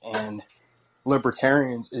anarchists and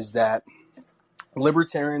libertarians is that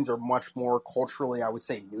libertarians are much more culturally, I would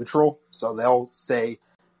say, neutral. So they'll say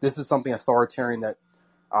this is something authoritarian that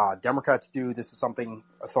Democrats do. This is something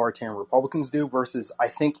authoritarian Republicans do. Versus, I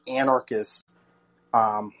think anarchists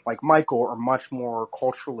like Michael are much more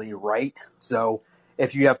culturally right. So.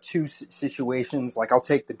 If you have two situations, like I'll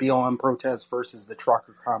take the BLM protest versus the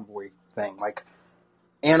trucker convoy thing. Like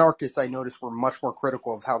anarchists, I noticed were much more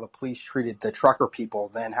critical of how the police treated the trucker people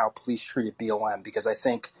than how police treated BLM because I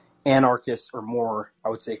think anarchists are more, I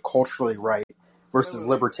would say, culturally right versus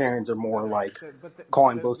libertarians are more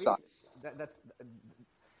calling both sides.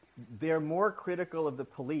 they're more critical of the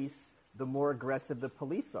police the more aggressive the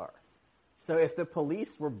police are. So if the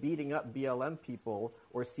police were beating up BLM people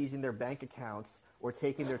or seizing their bank accounts or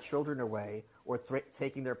taking their children away or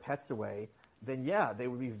taking their pets away, then yeah, they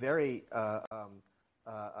would be very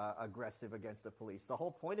aggressive against the police. The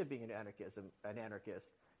whole point of being an anarchist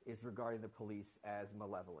is regarding the police as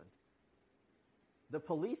malevolent. The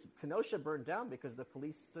police, Kenosha burned down because the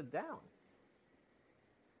police stood down.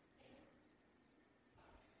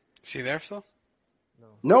 Is he there still?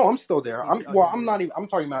 No, I'm still there. I'm not even. I'm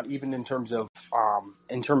talking about even in terms of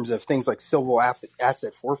things like civil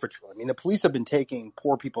asset forfeiture. I mean, the police have been taking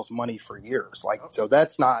poor people's money for years. So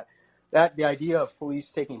that's not that the idea of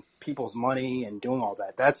police taking people's money and doing all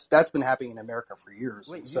that. That's been happening in America for years.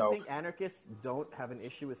 Wait, you think anarchists don't have an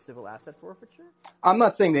issue with civil asset forfeiture? I'm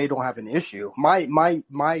not saying they don't have an issue.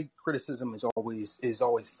 My criticism is always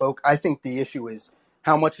I think the issue is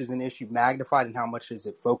how much is an issue magnified and how much is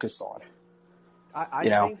it focused on.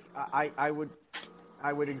 I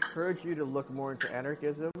would encourage you to look more into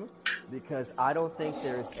anarchism because I don't think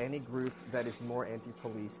there is any group that is more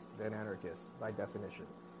anti-police than anarchists by definition.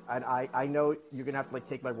 And I know you're going to have to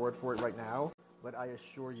take my word for it right now, but I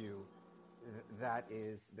assure you that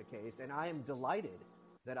is the case. And I am delighted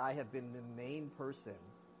that I have been the main person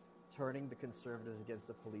turning the conservatives against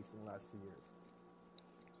the police in the last 2 years.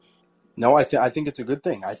 No, I think it's a good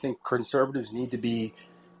thing. I think conservatives need to be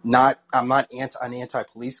I'm not an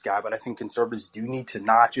anti-police guy, but I think conservatives do need to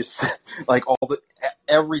not just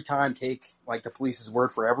every time take the police's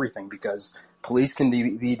word for everything, because police can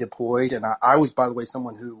be deployed. And I was, by the way,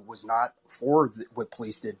 someone who was not for what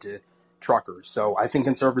police did to truckers. So I think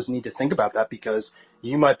conservatives need to think about that, because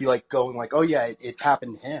you might be going oh yeah, it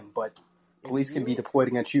happened to him, but police can be deployed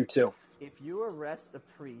against you too. If you arrest a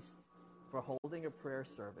priest for holding a prayer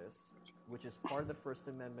service, which is part of the First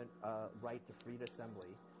Amendment right to free assembly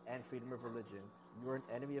and freedom of religion, you're an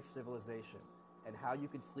enemy of civilization. And how you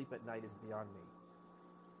can sleep at night is beyond me.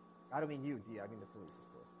 I don't mean you, D. I mean the police,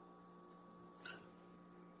 of course.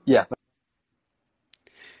 Yeah.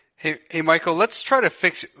 Hey, Michael, let's try to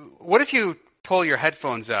fix. What if you pull your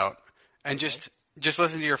headphones out and just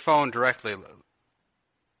listen to your phone directly?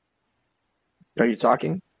 Are you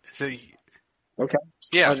talking? Okay.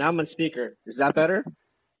 Yeah. Oh, now I'm on speaker. Is that better?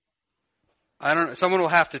 I don't know. Someone will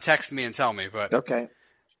have to text me and tell me, but okay.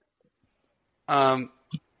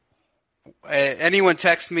 Anyone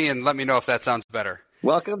text me and let me know if that sounds better.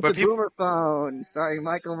 Welcome to Boomer Phone, starring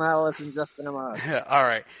Michael Malice and Justin Amos. All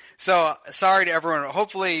right. So sorry to everyone.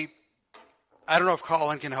 Hopefully, I don't know if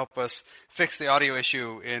Colin can help us fix the audio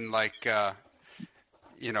issue in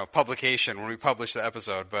publication when we publish the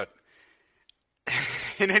episode. But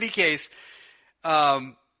in any case,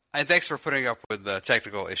 and thanks for putting up with the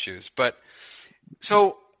technical issues. But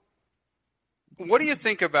so what do you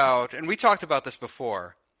think about, and we talked about this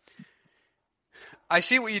before, I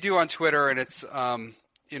see what you do on Twitter, and it's,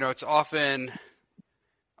 it's often,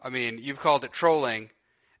 you've called it trolling,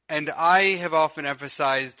 and I have often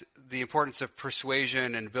emphasized the importance of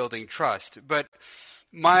persuasion and building trust. But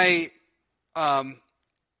I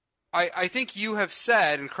think you have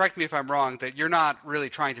said, and correct me if I'm wrong, that you're not really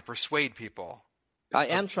trying to persuade people. I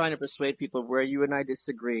am trying to persuade people. Where you and I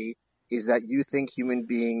disagree is that you think human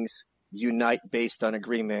beings unite based on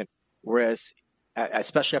agreement, whereas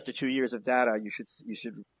especially after 2 years of data, you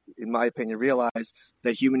should, in my opinion, realize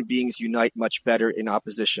that human beings unite much better in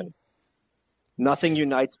opposition. Nothing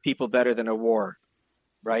unites people better than a war,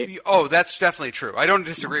 right? Oh, that's definitely true. I don't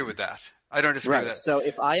disagree with that. With that. So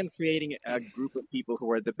if I am creating a group of people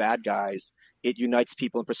who are the bad guys, it unites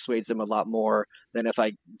people and persuades them a lot more than if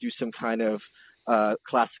I do some kind of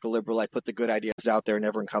classical liberal, I put the good ideas out there and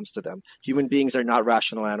everyone comes to them. Human beings are not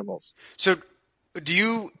rational animals. So do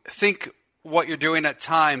you think what you're doing at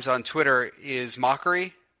times on Twitter is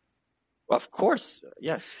mockery? Of course,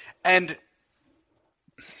 yes. And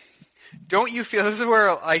don't you feel, this is where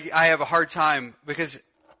I have a hard time, because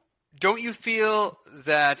don't you feel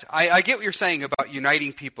that, I get what you're saying about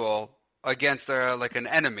uniting people against an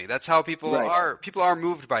enemy. That's how people are. People are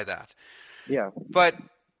moved by that. Yeah. But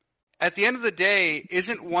at the end of the day,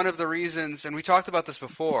 isn't one of the reasons, and we talked about this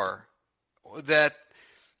before, that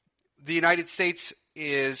the United States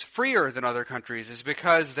is freer than other countries is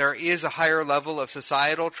because there is a higher level of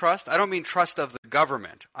societal trust. I don't mean trust of the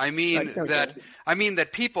government. I mean that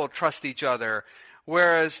people trust each other,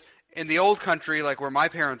 whereas in the old country, like where my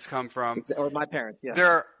parents come from, or my parents,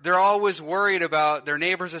 yeah, they're always worried about their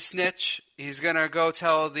neighbor's a snitch. He's gonna go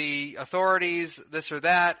tell the authorities this or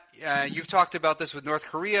that. You've talked about this with North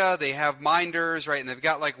Korea. They have minders, right? And they've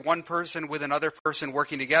got one person with another person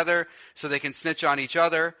working together so they can snitch on each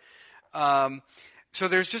other. So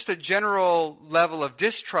there's just a general level of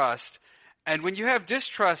distrust. And when you have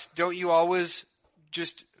distrust, don't you always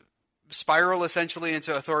just spiral essentially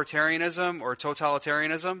into authoritarianism or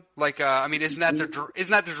totalitarianism? Like, I mean, isn't that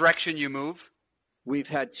the direction you move? We've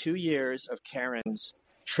had 2 years of Karens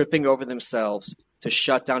tripping over themselves to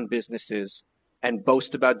shut down businesses and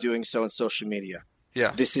boast about doing so on social media.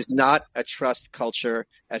 Yeah. This is not a trust culture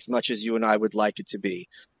as much as you and I would like it to be.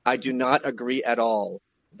 I do not agree at all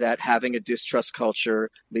that having a distrust culture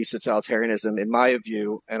leads to totalitarianism, in my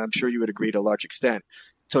view, and I'm sure you would agree to a large extent.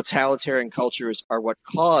 Totalitarian cultures are what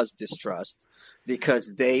cause distrust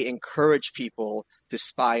because they encourage people to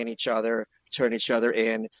spy on each other, turn each other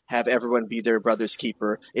in, have everyone be their brother's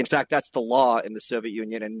keeper. In fact, that's the law in the Soviet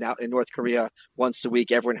Union. And now in North Korea, once a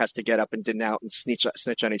week, everyone has to get up and denounce and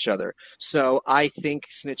snitch on each other. So I think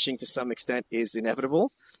snitching to some extent is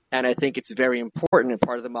inevitable. And I think it's very important. And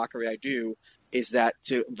part of the mockery I do is that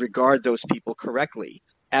to regard those people correctly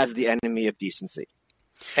as the enemy of decency.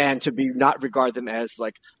 And to be not regard them as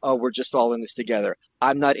like, oh, we're just all in this together.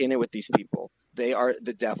 I'm not in it with these people. They are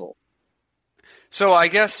the devil. So I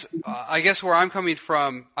guess where I'm coming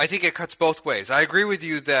from, I think it cuts both ways. I agree with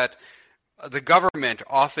you that the government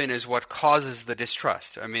often is what causes the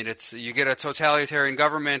distrust. I mean, it's you get a totalitarian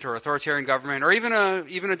government or authoritarian government or even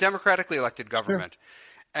a democratically elected government. Sure.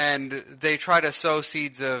 And they try to sow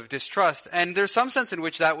seeds of distrust. And there's some sense in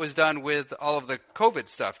which that was done with all of the COVID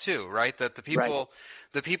stuff too, right? That the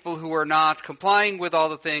people who are not complying with all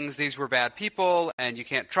the things, these were bad people, and you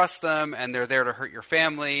can't trust them, and they're there to hurt your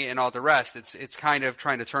family, and all the rest. It's kind of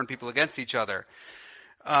trying to turn people against each other.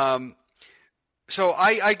 So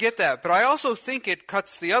I get that, but I also think it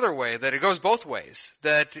cuts the other way, that it goes both ways.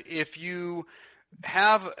 That if you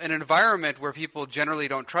have an environment where people generally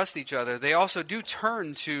don't trust each other, they also do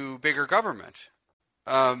turn to bigger government.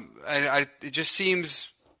 It just seems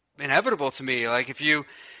inevitable to me. Like if you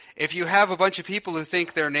have a bunch of people who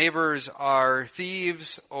think their neighbors are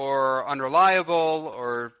thieves or unreliable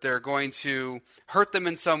or they're going to hurt them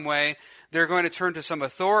in some way, they're going to turn to some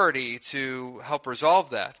authority to help resolve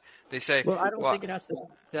that. They say, well, I don't think it has to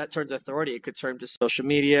that turn to authority. It could turn to social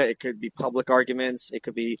media. It could be public arguments. It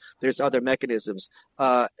could be there's other mechanisms.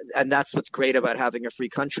 And that's what's great about having a free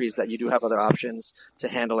country is that you do have other options to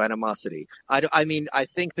handle animosity. I mean, I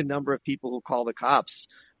think the number of people who call the cops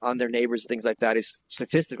on their neighbors, things like that, is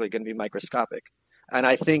statistically going to be microscopic. And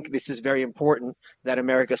I think this is very important that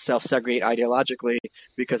America self-segregate ideologically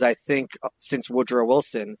because I think since Woodrow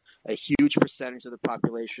Wilson, a huge percentage of the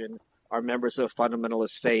population are members of a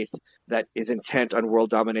fundamentalist faith that is intent on world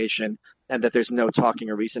domination and that there's no talking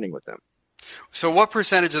or reasoning with them. So what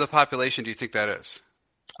percentage of the population do you think that is?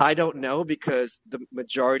 I don't know because the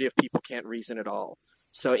majority of people can't reason at all.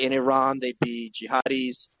 So in Iran, they'd be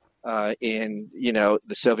jihadis. In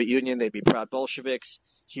the Soviet Union, they'd be proud Bolsheviks.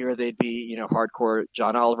 Here, they'd be hardcore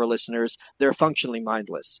John Oliver listeners. They're functionally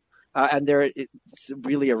mindless, and it's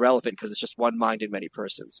really irrelevant because it's just one mind in many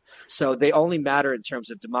persons. So they only matter in terms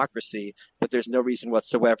of democracy, but there's no reason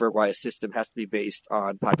whatsoever why a system has to be based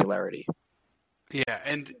on popularity. Yeah,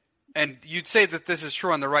 and you'd say that this is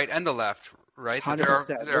true on the right and the left, right?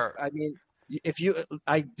 100%. I mean,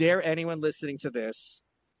 I dare anyone listening to this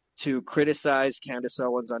to criticize Candace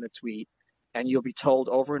Owens on a tweet, and you'll be told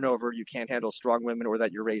over and over you can't handle strong women or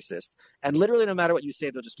that you're racist. And literally, no matter what you say,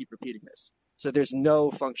 they'll just keep repeating this. So there's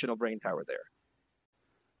no functional brain power there.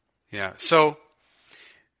 Yeah. So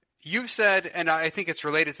you've said, and I think it's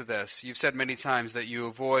related to this, you've said many times that you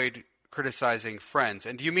avoid criticizing friends.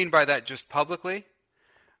 And do you mean by that just publicly?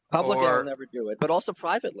 Publicly, I'll never do it, but also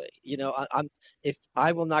privately. If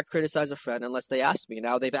I will not criticize a friend unless they ask me.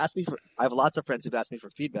 Now they've asked me I have lots of friends who've asked me for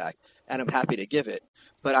feedback, and I'm happy to give it.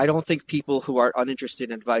 But I don't think people who are uninterested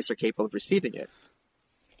in advice are capable of receiving it.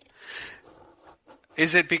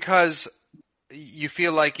 Is it because you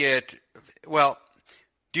feel like it? Well,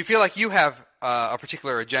 do you feel like you have a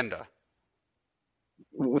particular agenda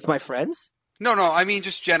with my friends? No. I mean,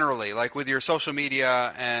 just generally, like with your social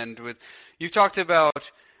media and with you've talked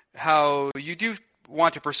about how you do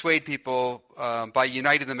want to persuade people by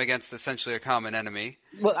uniting them against essentially a common enemy.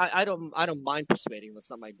 Well, I don't mind persuading. That's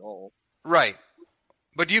not my goal. Right.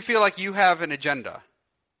 But do you feel like you have an agenda?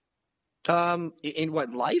 In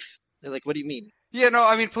what, life? Like, what do you mean? Yeah, no,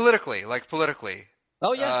 I mean politically.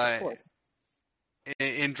 Oh, yes, of course.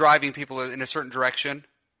 In driving people in a certain direction?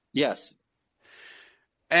 Yes.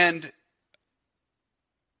 And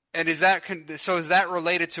is that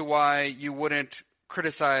related to why you wouldn't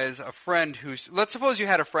criticize a friend let's suppose you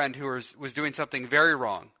had a friend who was doing something very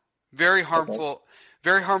wrong, very harmful, okay.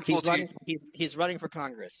 Very harmful he's running for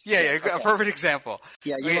Congress. Yeah, okay. A perfect example.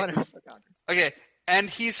 Yeah, you want him for Congress. Okay, and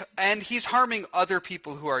he's harming other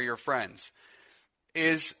people who are your friends.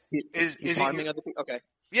 Is harming other people? Okay.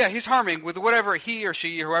 Yeah, he's harming with whatever he or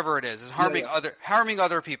she, whoever it is harming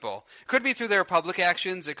other people. It could be through their public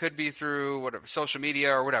actions. It could be through whatever social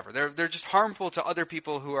media or whatever. They're just harmful to other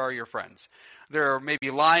people who are your friends. They're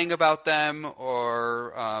maybe lying about them,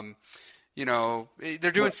 or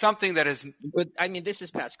they're doing something that is. But I mean, this is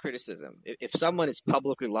past criticism. If someone is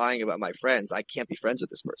publicly lying about my friends, I can't be friends with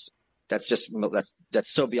this person. That's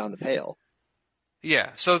so beyond the pale.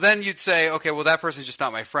 Yeah. So then you'd say, okay, well, that person's just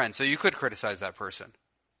not my friend. So you could criticize that person.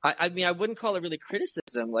 I mean, I wouldn't call it really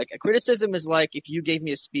criticism. Like, a criticism is like if you gave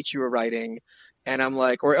me a speech you were writing, and I'm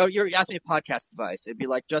like, or you asked me podcast advice. It'd be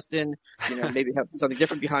like, Justin, maybe have something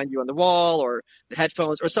different behind you on the wall, or the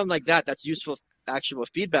headphones, or something like that. That's useful, actual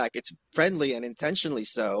feedback. It's friendly and intentionally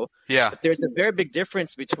so. Yeah. But there's a very big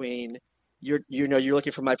difference between you're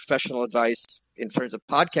looking for my professional advice in terms of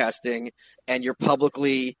podcasting, and you're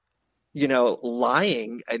publicly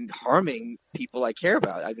lying and harming people I care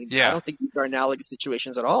about. I mean, yeah. I don't think these are analogous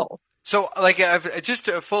situations at all. So, just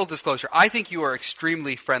a full disclosure, I think you are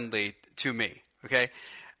extremely friendly to me. Okay,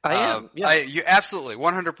 I am. Yeah. You absolutely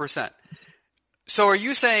 100%. So, are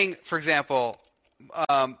you saying, for example,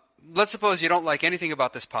 let's suppose you don't like anything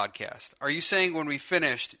about this podcast? Are you saying when we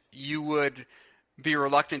finished, you would be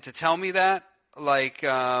reluctant to tell me that, like,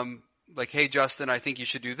 hey, Justin, I think you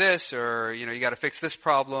should do this, or, you got to fix this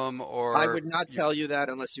problem, or... I would not tell you that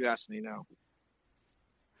unless you asked me, no.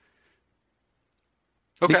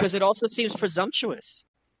 Okay. Because it also seems presumptuous.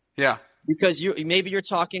 Yeah. Because maybe you're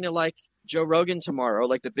talking to, like, Joe Rogan tomorrow,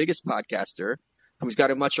 like the biggest podcaster, who's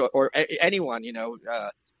got or anyone,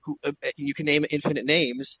 who you can name infinite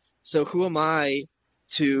names. So who am I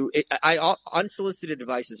to... unsolicited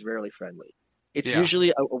advice is rarely friendly. It's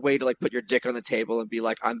usually a way to, like, put your dick on the table and be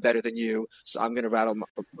like, I'm better than you, so I'm going to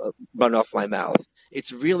run off my mouth.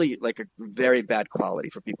 It's really, like, a very bad quality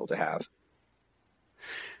for people to have.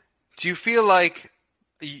 Do you feel like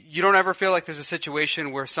you don't ever feel like there's a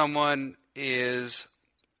situation where someone is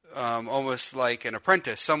almost like an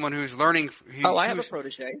apprentice, someone who's learning? I have a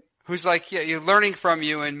protege. Who's like, you're learning from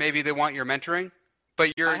you, and maybe they want your mentoring,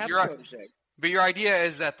 but I have a protege. But your idea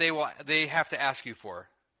is that they have to ask you for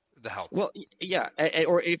the help. Well, yeah,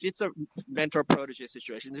 or if it's a mentor-protege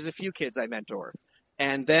situation, there's a few kids I mentor,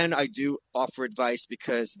 and then I do offer advice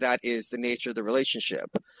because that is the nature of the relationship.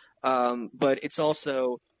 But it's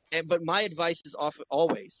also, but my advice is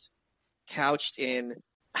always couched in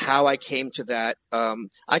how I came to that.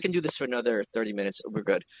 I can do this for another 30 minutes. We're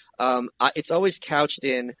good. It's always couched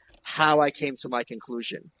in how I came to my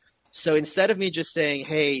conclusion. So instead of me just saying,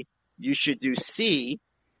 hey, you should do C,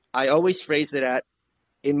 I always phrase it at,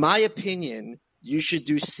 in my opinion, you should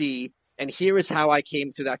do C, and here is how I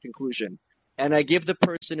came to that conclusion. And I give the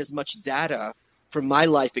person as much data from my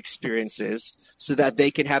life experiences so that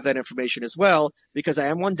they can have that information as well, because I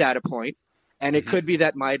am one data point, and it could be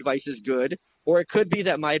that my advice is good, or it could be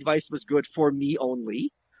that my advice was good for me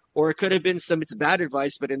only, or it could have been it's bad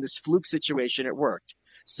advice, but in this fluke situation, it worked.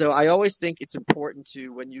 So I always think it's important to,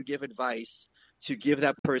 when you give advice, to give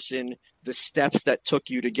that person the steps that took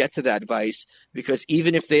you to get to that advice, because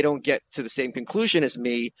even if they don't get to the same conclusion as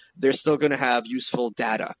me, they're still going to have useful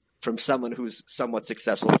data from someone who's somewhat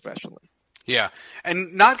successful professionally. Yeah.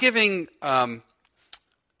 And not giving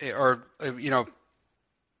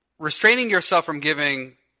restraining yourself from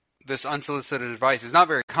giving this unsolicited advice is not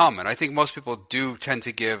very common. I think most people do tend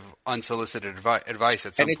to give unsolicited advice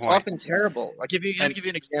at some point. And it's often terrible. I'll give you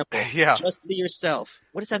an example. Yeah. Just be yourself.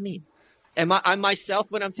 What does that mean? I'm myself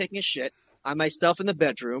when I'm taking a shit. I'm myself in the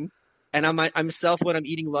bedroom, and I'm myself when I'm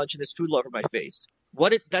eating lunch and there's food all over my face.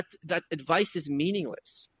 That advice is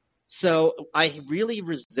meaningless. So I really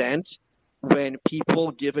resent when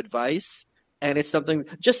people give advice and it's something,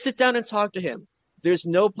 just sit down and talk to him. There's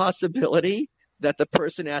no possibility that the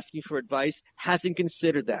person asking for advice hasn't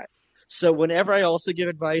considered that. So whenever I also give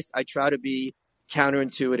advice, I try to be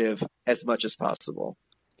counterintuitive as much as possible.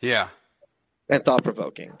 Yeah. And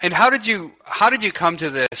thought-provoking. And how did you come to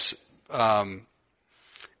this,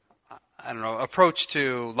 approach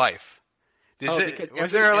to life?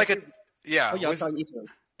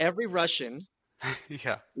 Every Russian,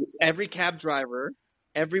 yeah, every cab driver,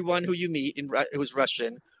 everyone who you meet who's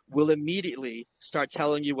Russian will immediately start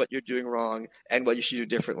telling you what you're doing wrong and what you should do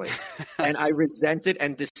differently. And I resent it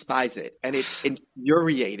and despise it, and it's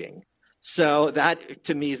infuriating. So that,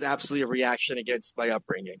 to me, is absolutely a reaction against my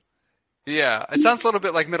upbringing. Yeah, it sounds a little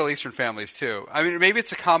bit like Middle Eastern families too. I mean, maybe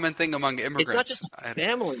it's a common thing among immigrants. It's not just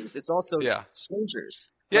families; it's also strangers.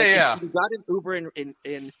 Yeah. If you got an Uber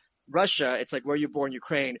in Russia, it's like, where you born?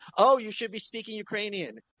 Ukraine. Oh, you should be speaking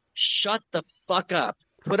Ukrainian. Shut the fuck up.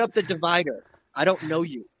 Put up the divider. I don't know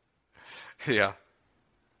you. Yeah.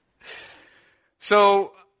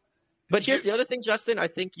 So, But here's the other thing, Justin. I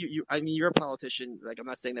think I mean, you're a politician. Like, I'm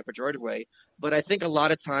not saying that pejorative way, but I think a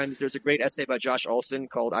lot of times there's a great essay by Josh Olson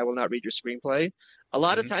called "I Will Not Read Your Screenplay." A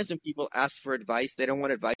lot of mhm. times when people ask for advice, they don't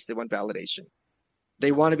want advice; they want validation.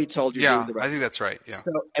 They want to be told you're doing Yeah, the right I think thing. that's right. Yeah.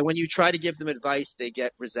 So, and when you try to give them advice, they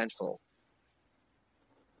get resentful.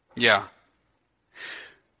 Yeah.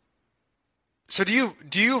 So do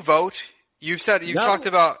you vote? You've talked No,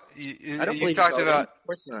 about I don't you've believe in talked voting. about Of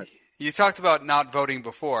course not. you talked about not voting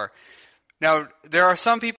before. Now, there are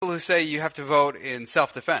some people who say you have to vote in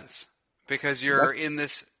self-defense because you're Yep. in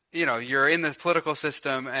this, you're in the political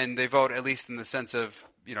system and they vote at least in the sense of,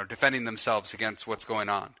 defending themselves against what's going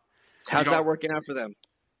on. You How's don't, that working out for them?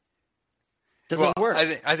 Doesn't well, work.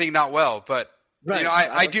 I think not well, but Right. I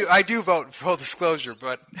I don't do think, I do vote full disclosure,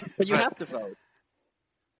 but but you but have to vote.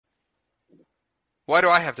 why do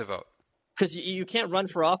I have to vote? Because you can't run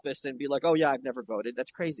for office and be like, oh, yeah, I've never voted. That's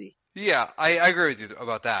crazy. Yeah, I agree with you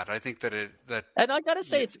about that. I think that And I got to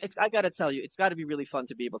say, yeah, I got to tell you, it's got to be really fun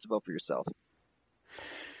to be able to vote for yourself.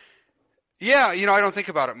 yeah, I don't think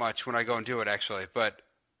about it much when I go and do it actually, but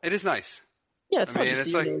it is nice. Yeah, I it's fun. mean, You see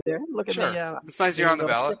it's your like name there. Look at me. sure, it's nice you're There you on the go.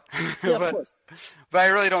 ballot, Yeah, of but course. I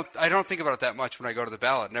really don't think about it that much when I go to the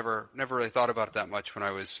ballot. Never really thought about it that much when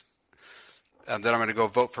I was that I'm going to go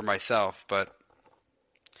vote for myself. But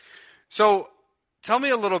so, tell me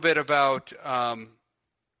a little bit about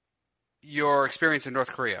your experience in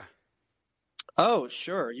North Korea. Oh,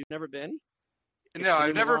 sure. You've never been? No, It's the I've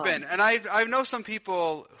new never been, Milan. and I know some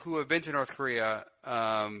people who have been to North Korea,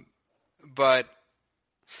 but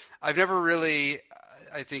I've never really,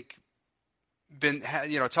 I think, been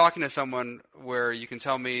talking to someone where you can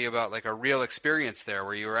tell me about like a real experience there,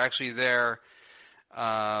 where you were actually there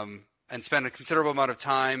and spend a considerable amount of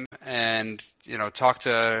time and talk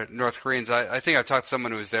to North Koreans. I think I've talked to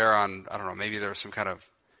someone who was there on, I don't know, maybe there was some kind of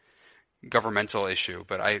governmental issue,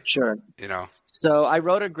 but Sure. you know So I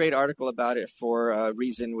wrote a great article about it for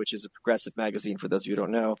Reason, which is a progressive magazine, for those of you who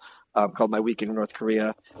don't know, called My Week in North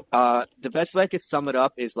Korea. The best way I could sum it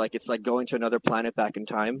up is like it's like going to another planet back in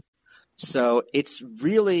time. So it's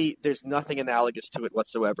really there's nothing analogous to it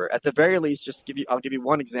whatsoever. At the very least, I'll give you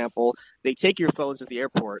one example. They take your phones at the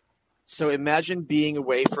airport. So imagine being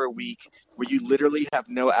away for a week where you literally have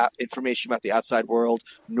no information about the outside world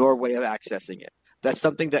nor way of accessing it. That's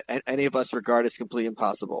something that any of us regard as completely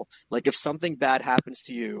impossible. Like if something bad happens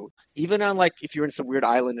to you, even on like if you're in some weird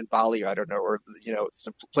island in Bali, I don't know, or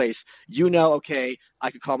some place, okay,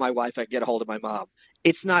 I could call my wife, I could get a hold of my mom.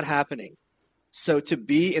 It's not happening. So to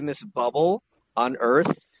be in this bubble on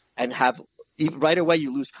Earth and have right away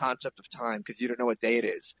you lose concept of time because you don't know what day it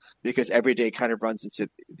is because every day kind of runs into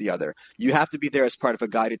the other. You have to be there as part of a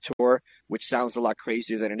guided tour, which sounds a lot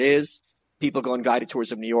crazier than it is. People go on guided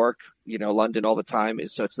tours of New York, London all the time,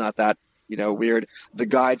 so it's not that weird. The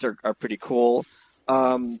guides are pretty cool.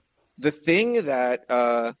 The thing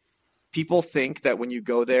that people think that when you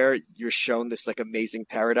go there, you're shown this like amazing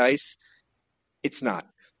paradise. It's not.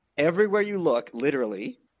 Everywhere you look,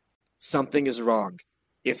 literally, something is wrong.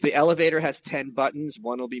 If the elevator has 10 buttons,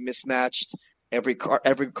 one will be mismatched. Every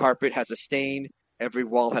carpet has a stain. Every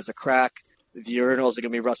wall has a crack. The urinals are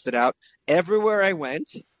going to be rusted out. Everywhere I went,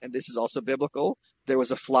 and this is also biblical, there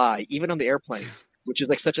was a fly, even on the airplane, which is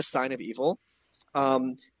like such a sign of evil.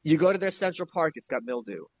 You go to their Central Park, it's got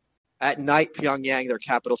mildew. At night, Pyongyang, their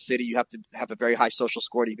capital city, you have to have a very high social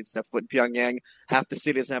score to even step foot in Pyongyang. Half the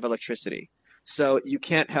city doesn't have electricity. So you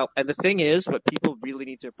can't help. And the thing is, what people really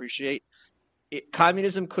need to appreciate,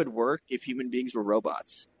 communism could work if human beings were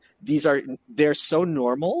robots. They're so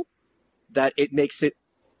normal that it makes it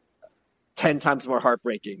 10 times more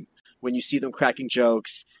heartbreaking when you see them cracking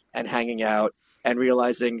jokes and hanging out and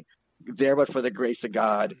realizing there but for the grace of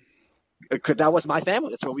God. That was my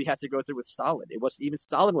family. That's what we had to go through with Stalin. It wasn't even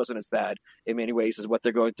Stalin wasn't as bad in many ways as what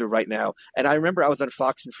they're going through right now. And I remember I was on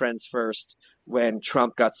Fox and Friends first when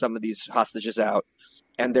Trump got some of these hostages out.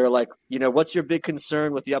 And they're like, what's your big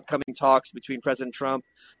concern with the upcoming talks between President Trump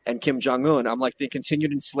and Kim Jong-un? I'm like, the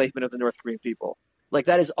continued enslavement of the North Korean people. Like,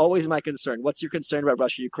 that is always my concern. What's your concern about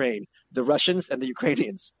Russia, Ukraine? The Russians and the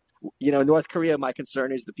Ukrainians. North Korea, my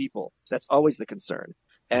concern is the people. That's always the concern.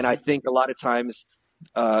 And I hmm think a lot of times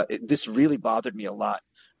this really bothered me a lot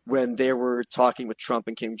when they were talking with Trump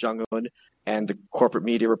and Kim Jong-un and the corporate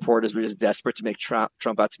media reporters were just desperate to make Trump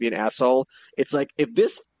out to be an asshole. It's like, if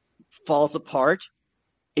this falls apart,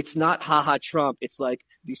 it's not haha Trump. It's like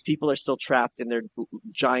these people are still trapped in their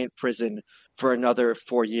giant prison for another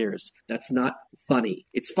 4 years. That's not funny.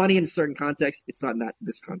 It's funny in a certain context. It's not in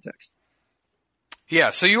this context. Yeah,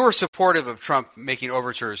 so you were supportive of Trump making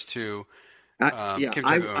overtures to Yeah, Kim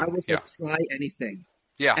I Jong-un. was Yeah, like, try anything.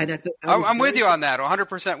 yeah. And I was I'm with very you on that.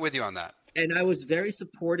 100% with you on that. and I was very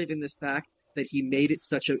supportive in the fact that he made it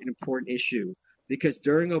such an important issue because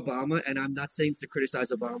during Obama, and I'm not saying this to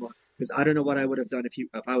criticize Obama because I don't know what I would have done if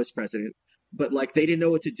I was president, but like they didn't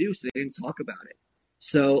know what to do, so they didn't talk about it.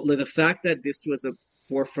 So like, the fact that this was a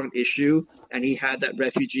forefront issue and he had that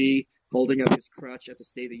refugee holding up his crutch at the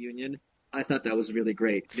State of the Union, I thought that was really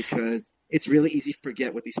great because it's really easy to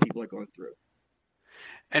forget what these people are going through.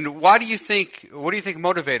 And what do you think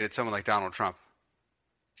motivated someone like Donald Trump?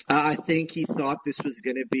 I think he thought this was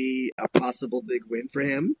going to be a possible big win for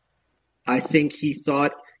him. I think he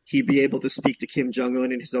thought he'd be able to speak to Kim Jong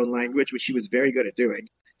Un in his own language, which he was very good at doing.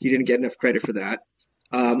 He didn't get enough credit for that.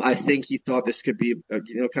 I think he thought this could be,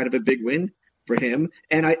 kind of a big win for him.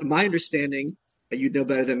 And my understanding, you know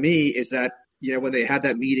better than me, is that when they had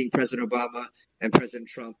that meeting, President Obama and President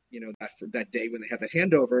Trump, that day when they had that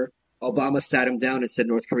handover, Obama sat him down and said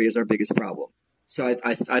North Korea is our biggest problem. So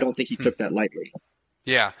I don't think he took that lightly.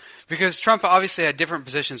 Yeah, because Trump obviously had different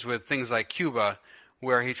positions with things like Cuba,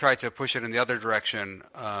 where he tried to push it in the other direction,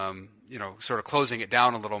 sort of closing it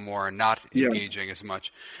down a little more and not Yeah. engaging as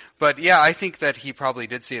much. But yeah, I think that he probably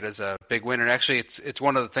did see it as a big win. And actually, it's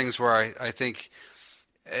one of the things where I think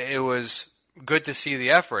it was good to see the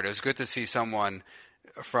effort. It was good to see someone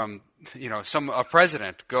from, a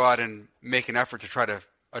president go out and make an effort to try to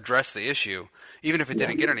address the issue, even if it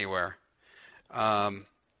didn't get anywhere.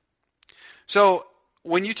 So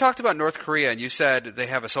when you talked about North Korea and you said they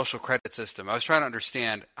have a social credit system, I was trying to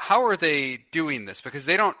understand, how are they doing this? Because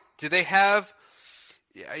do they have,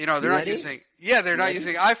 they're not using, they're not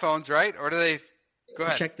using iPhones, right? Or do they, go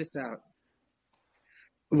ahead. Check this out.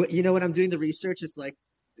 When I'm doing the research, it's like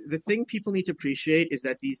the thing people need to appreciate is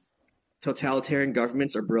that these totalitarian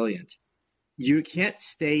governments are brilliant. You can't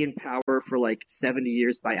stay in power for like 70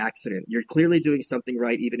 years by accident. You're clearly doing something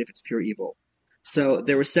right, even if it's pure evil. So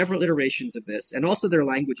there were several iterations of this, and also their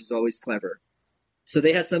language is always clever. So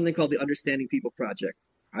they had something called the Understanding People Project.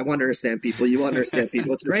 I want to understand people. You want to understand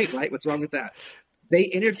people. It's great, right? What's wrong with that? They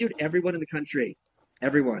interviewed everyone in the country,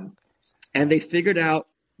 everyone, and they figured out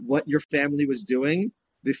what your family was doing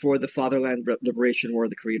before the Fatherland Liberation War,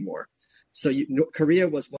 the Korean War. So Korea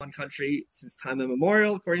was one country since time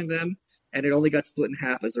immemorial, according to them, and it only got split in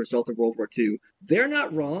half as a result of World War II. They're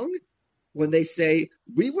not wrong when they say,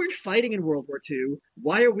 we weren't fighting in World War II.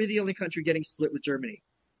 Why are we the only country getting split with Germany?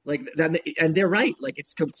 Like that, and they're right. Like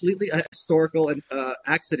it's completely a historical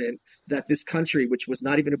accident that this country, which was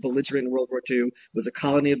not even a belligerent in World War II, was a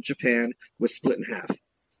colony of Japan, was split in half.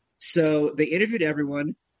 So they interviewed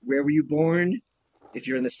everyone. Where were you born? If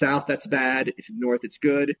you're in the South, that's bad. If you're North, it's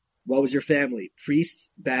good. What was your family?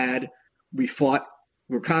 Priests, bad. We fought.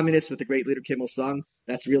 We're communists with the great leader Kim Il Sung.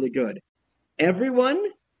 That's really good. Everyone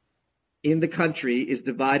in the country is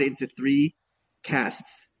divided into three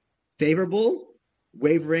castes: favorable,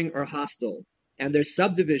 wavering, or hostile. And there's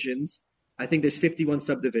subdivisions. I think there's 51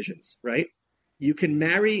 subdivisions, right? You can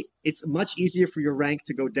marry. It's much easier for your rank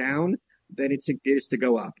to go down than it is to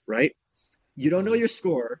go up, right? You don't know your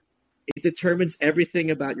score. It determines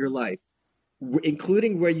everything about your life,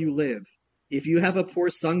 including where you live. If you have a poor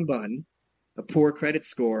sungbun, a poor credit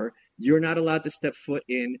score, you're not allowed to step foot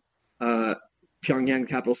in Pyongyang,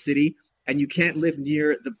 capital city, and you can't live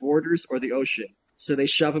near the borders or the ocean. So they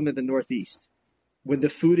shove them in the Northeast. When the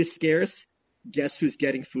food is scarce, guess who's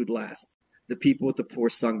getting food last? The people with the poor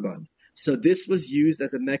sungbun. So this was used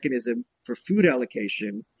as a mechanism for food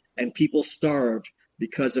allocation, and people starved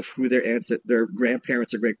because of who their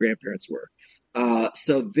grandparents or great-grandparents were.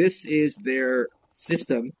 So this is their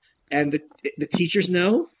system, and the teachers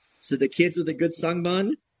know. So the kids with a good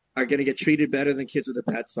sungbun are going to get treated better than kids with a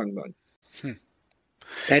bad sungbun. And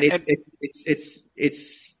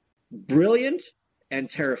it's brilliant and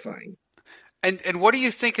terrifying. And what do you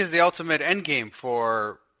think is the ultimate end game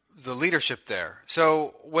for the leadership there?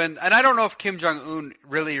 So and I don't know if Kim Jong-un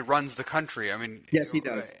really runs the country. I mean, yes, he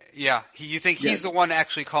does. Yeah, you think he's the one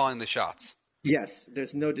actually calling the shots? Yes,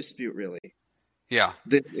 there's no dispute really. Yeah,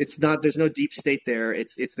 it's not. There's no deep state there.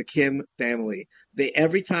 It's the Kim family.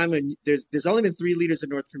 Every time there's only been three leaders in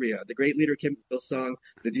North Korea: the great leader Kim Il Sung,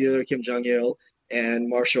 the leader Kim Jong Il, and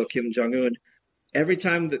Marshal Kim Jong Un. Every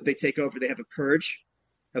time that they take over, they have a purge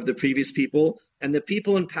of the previous people, and the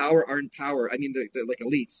people in power are in power. I mean, the like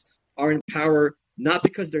elites are in power not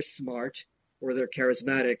because they're smart or they're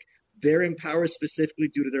charismatic. They're in power specifically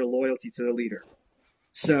due to their loyalty to the leader.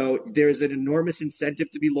 So there's an enormous incentive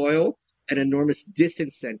to be loyal, an enormous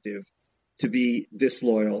disincentive to be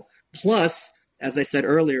disloyal. Plus, as I said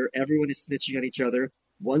earlier, everyone is snitching on each other.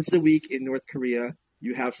 Once a week in North Korea,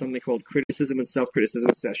 you have something called criticism and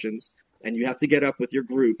self-criticism sessions, and you have to get up with your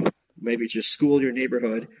group, maybe it's your school, your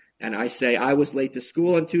neighborhood, and I say, I was late to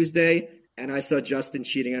school on Tuesday, and I saw Justin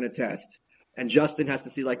cheating on a test. And Justin has to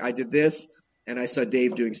see, like, I did this, and I saw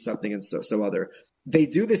Dave doing something and so other. They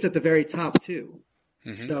do this at the very top, too.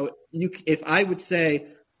 Mm-hmm. So if I would say,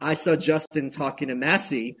 I saw Justin talking to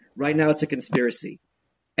Massey, right now it's a conspiracy.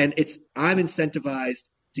 And I'm incentivized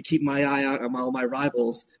to keep my eye out on all my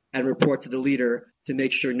rivals and report to the leader to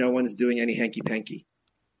make sure no one's doing any hanky-panky.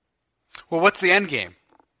 Well, what's the end game?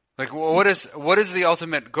 Like, what is the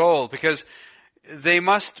ultimate goal? Because they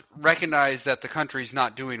must recognize that the country's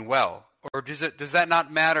not doing well. Or does that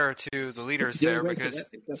not matter to the leaders there?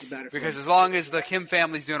 Because as long as the Kim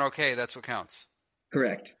family's doing okay, that's what counts.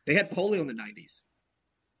 Correct. They had polio in the 90s.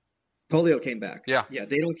 Polio came back. Yeah,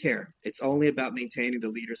 they don't care. It's only about maintaining the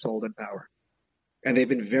leader's hold on power. And they've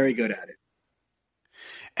been very good at it.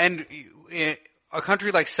 And a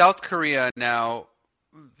country like South Korea now,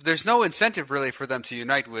 there's no incentive really for them to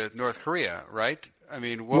unite with North Korea, right? I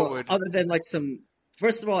mean, other than like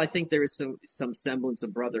first of all, I think there is some semblance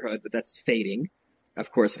of brotherhood, but that's fading,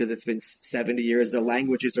 of course, because it's been 70 years. The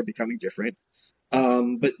languages are becoming different.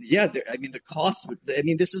 But yeah, the cost.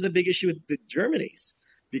 This is a big issue with the Germany's,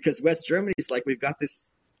 because West Germany's like, we've got this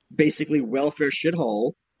basically welfare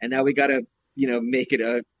shithole, and now we got to make it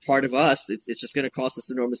a part of us. It's just going to cost us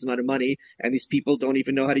an enormous amount of money, and these people don't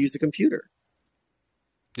even know how to use a computer.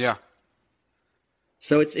 Yeah.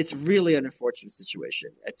 So it's really an unfortunate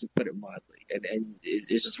situation, to put it mildly, and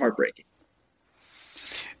it's just heartbreaking.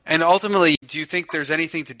 And ultimately, do you think there's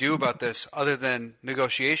anything to do about this other than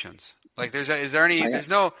negotiations? Like, is there any? There's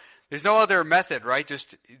no other method, right?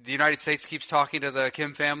 Just the United States keeps talking to the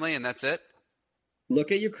Kim family, and that's it.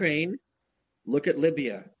 Look at Ukraine. Look at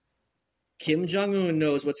Libya. Kim Jong-un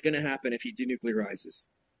knows what's going to happen if he denuclearizes.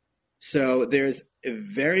 So there's a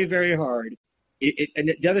very, very hard.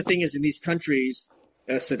 And the other thing is, in these countries,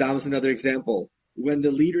 Saddam's another example. When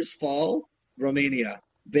the leaders fall, Romania,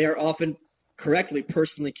 they are often correctly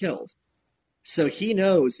personally killed. So he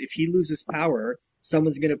knows if he loses power,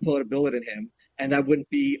 someone's going to pull a bullet in him, and that wouldn't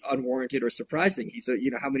be unwarranted or surprising. He's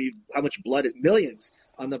how much blood, millions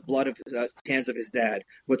on the blood of hands of his dad.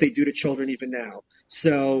 What they do to children even now.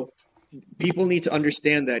 So people need to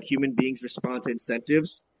understand that human beings respond to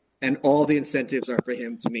incentives, and all the incentives are for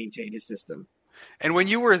him to maintain his system. And when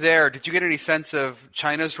you were there, did you get any sense of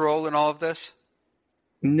China's role in all of this?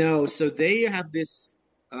 No. So they have this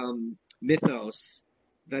mythos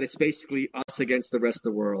that it's basically us against the rest of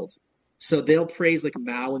the world. So they'll praise like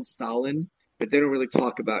Mao and Stalin, but they don't really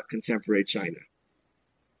talk about contemporary China.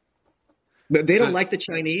 But they don't like the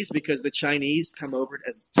Chinese because the Chinese come over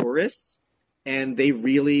as tourists, and they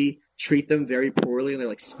really treat them very poorly, and they're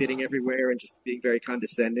like spitting everywhere and just being very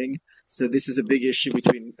condescending. So this is a big issue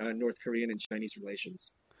between North Korean and Chinese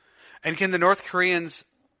relations. And can the North Koreans,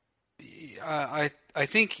 I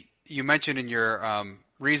think you mentioned in your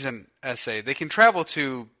reason essay, they can travel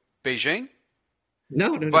to Beijing?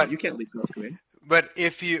 No, you can't leave North Korea. But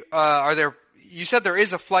if you, you said there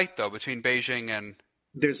is a flight though between Beijing and...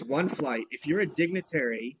 There's one flight. If you're a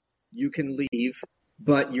dignitary, you can leave,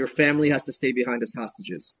 but your family has to stay behind as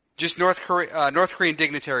hostages. Just North Korean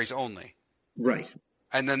dignitaries only. Right.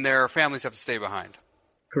 And then their families have to stay behind.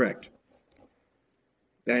 Correct.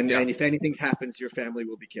 And if anything happens, your family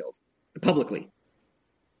will be killed publicly.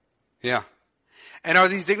 Yeah. And are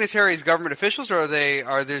these dignitaries government officials, or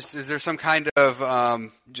is there some kind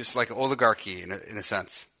of just like oligarchy in a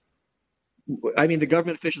sense? I mean, the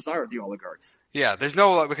government officials are the oligarchs. Yeah,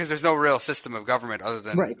 because there's no real system of government other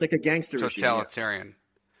than right. It's like a gangster totalitarian. Regime,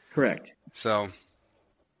 yeah. Correct. So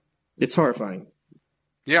it's horrifying.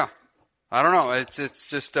 Yeah, I don't know. It's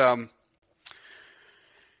just I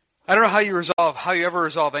don't know how you ever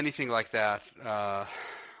resolve anything like that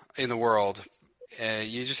in the world.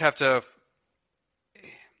 You just have to.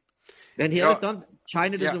 And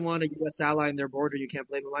China doesn't want a U.S. ally in their border. You can't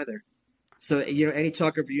blame them either. So, any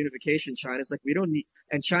talk of reunification, China's like, we don't need,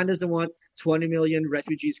 and China doesn't want 20 million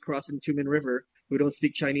refugees crossing the Tumen River who don't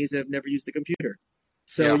speak Chinese and have never used a computer.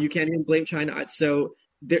 So you can't even blame China. So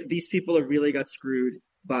these people have really got screwed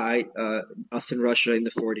by us in Russia in the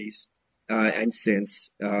 40s and since,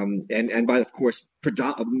 and by, of course,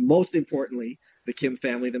 most importantly, the Kim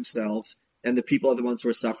family themselves, and the people are the ones who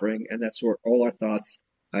are suffering, and that's where all our thoughts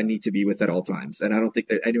need to be with at all times. And I don't think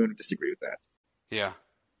that anyone would disagree with that. Yeah.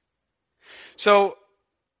 So,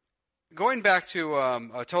 going back to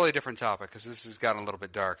a totally different topic, because this has gotten a little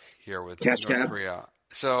bit dark here with North Korea.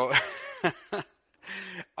 So,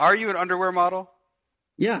 are you an underwear model?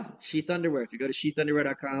 Yeah, Sheath Underwear. If you go to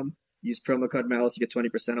sheathunderwear.com, Use promo code Malice, you get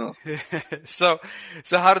 20% off. So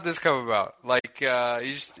how did this come about? Like,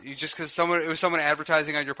 you just because it was someone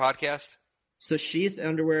advertising on your podcast? So Sheath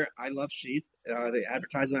Underwear, I love Sheath. They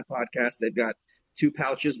advertise on my podcast. They've got 2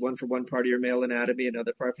 pouches, one for one part of your male anatomy,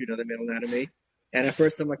 another part for another male anatomy. And at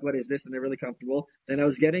first I'm like, what is this? And they're really comfortable. Then I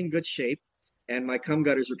was getting good shape and my cum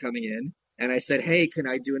gutters were coming in. And I said, hey, can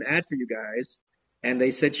I do an ad for you guys? And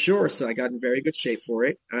they said, sure. So I got in very good shape for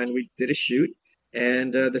it. And we did a shoot.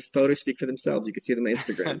 And the photos speak for themselves. You can see them on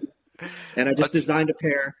Instagram. And I just designed a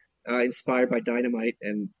pair inspired by Dynamite.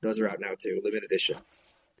 And those are out now too, limited edition.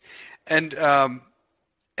 And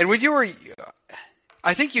when you were,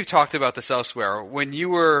 I think you talked about this elsewhere. When you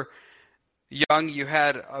were young, you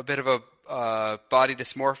had a bit of a body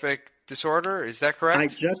dysmorphic disorder. Is that correct? I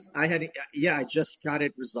just got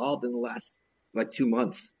it resolved in the last 2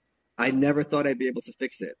 months. I never thought I'd be able to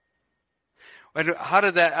fix it. And how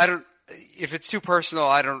did that? I don't. If it's too personal,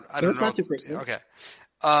 I don't know. It's not too personal. Okay.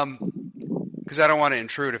 Because I don't want to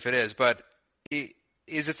intrude if it is. But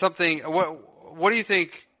is it something? What do you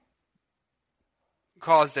think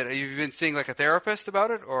caused it? Have you been seeing like a therapist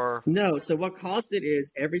about it, or no? So what caused it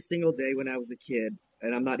is every single day when I was a kid,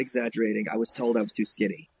 and I'm not exaggerating, I was told I was too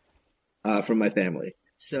skinny from my family.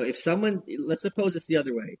 So if someone, let's suppose it's the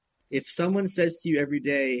other way. If someone says to you every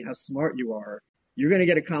day how smart you are, you're going to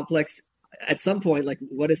get a complex at some point, like,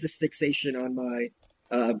 what is this fixation on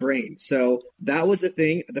my brain? So that was the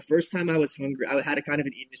thing. The first time I was hungry, I had a kind of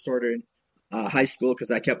an eating disorder in high school because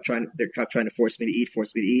they kept trying to force me to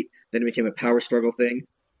eat. Then it became a power struggle thing.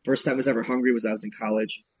 First time I was ever hungry was I was in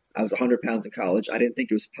college. I was 100 pounds in college. I didn't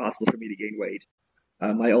think it was possible for me to gain weight.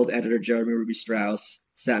 My old editor, Jeremy Ruby Strauss,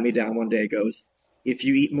 sat me down one day and goes, if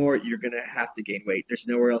you eat more, you're going to have to gain weight. There's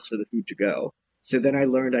nowhere else for the food to go. So then I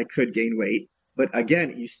learned I could gain weight. But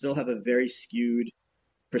again, you still have a very skewed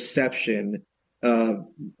perception of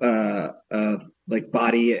like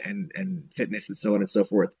body and fitness and so on and so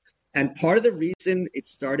forth. And part of the reason it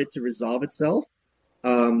started to resolve itself,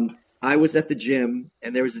 I was at the gym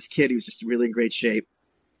and there was this kid who was just really in great shape.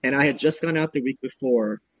 And I had just gone out the week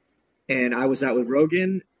before and I was out with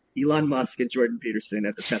Rogan, Elon Musk, and Jordan Peterson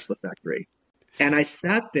at the Tesla factory. And I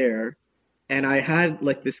sat there and I had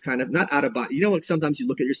like this kind of, not out of body, like sometimes you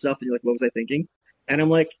look at yourself and you're like, what was I thinking? And I'm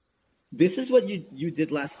like, this is what you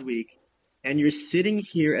did last week. And you're sitting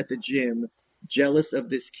here at the gym jealous of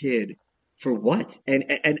this kid for what? And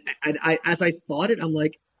I, as I thought it, I'm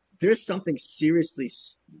like, there's something seriously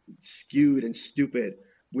skewed and stupid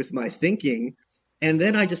with my thinking. And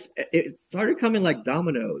then it started coming like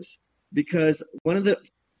dominoes because one of the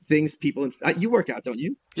things you work out, don't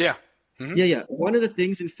you? Yeah. Mm-hmm. Yeah. One of the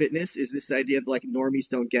things in fitness is this idea of like normies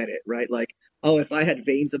don't get it, right? Like, oh, if I had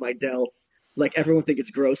veins in my delts, like everyone would think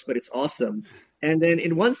it's gross, but it's awesome. And then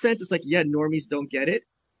in one sense, it's like, yeah, normies don't get it.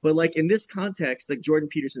 But like in this context, like Jordan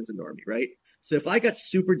Peterson's a normie, right? So if I got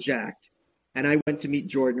super jacked and I went to meet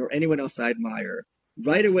Jordan or anyone else I admire,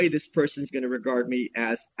 right away, this person's going to regard me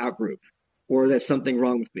as outgroup or there's something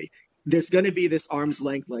wrong with me. There's going to be this arm's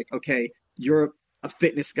length, like, okay, you're a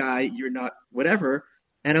fitness guy, you're not whatever.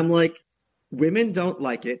 And I'm like, women don't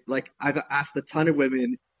like it. Like I've asked a ton of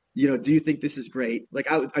women, do you think this is great? Like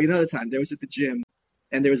another time there was at the gym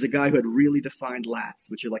and there was a guy who had really defined lats,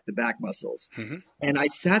 which are like the back muscles. Mm-hmm. And I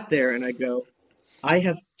sat there and I go, I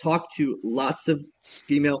have talked to lots of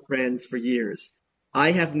female friends for years.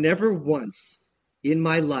 I have never once in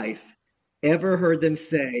my life ever heard them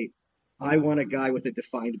say, I want a guy with a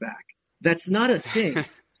defined back. That's not a thing.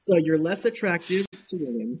 So you're less attractive to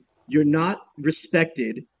women. You're not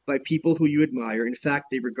respected by people who you admire. In fact,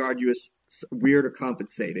 they regard you as weird or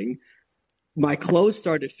compensating. My clothes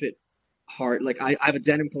started to fit hard. Like I have a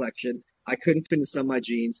denim collection. I couldn't fit in some of my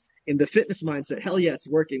jeans. In the fitness mindset, hell yeah, it's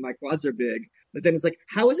working. My quads are big. But then it's like,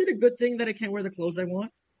 how is it a good thing that I can't wear the clothes I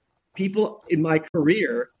want? People in my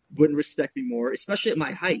career wouldn't respect me more, especially at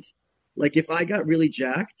my height. Like if I got really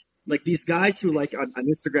jacked, like these guys who like on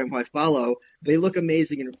Instagram who I follow, they look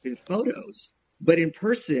amazing in photos. But in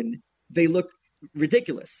person, they look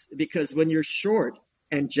ridiculous because when you're short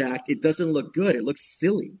and jacked, it doesn't look good. It looks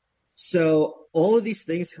silly. So all of these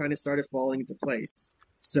things kind of started falling into place.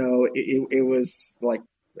 So it was like,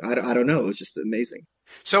 I don't know. It was just amazing.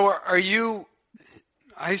 So are you,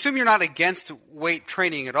 I assume you're not against weight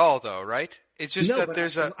training at all though, right? It's just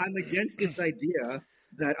that I'm against this idea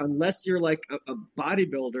that unless you're like a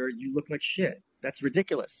bodybuilder, you look like shit. That's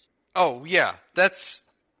ridiculous. Oh yeah.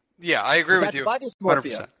 I agree with you. That's body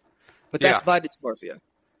dysmorphia. 100%. But that's body dysmorphia.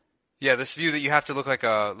 Yeah, this view that you have to look like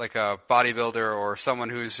a bodybuilder or someone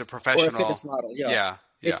who's a professional. Or a fitness model, yeah. Yeah.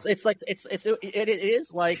 It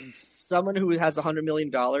is like someone who has $100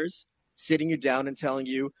 million sitting you down and telling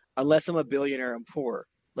you, unless I'm a billionaire, I'm poor.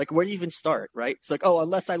 Like, where do you even start, right? It's like, oh,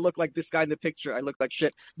 unless I look like this guy in the picture, I look like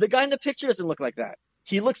shit. The guy in the picture doesn't look like that.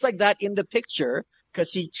 He looks like that in the picture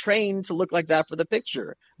because he trained to look like that for the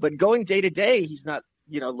picture. But going day to day, he's not,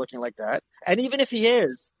 looking like that. And even if he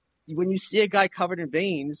is, when you see a guy covered in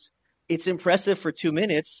veins, it's impressive for 2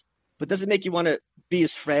 minutes, but doesn't make you want to be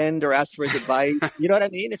his friend or ask for his advice. You know what I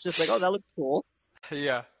mean? It's just like, oh, that looks cool.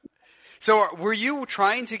 Yeah. So were you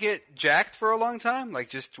trying to get jacked for a long time? Like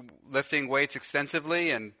just lifting weights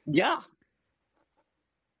extensively? And Yeah.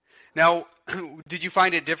 now, did you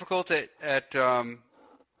find it difficult at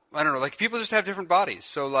I don't know, like people just have different bodies.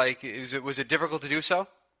 So like, was it difficult to do so?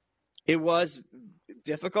 It was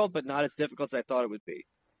difficult, but not as difficult as I thought it would be.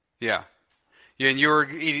 Yeah. Yeah, and you were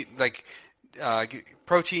eating like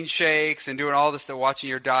protein shakes and doing all this, watching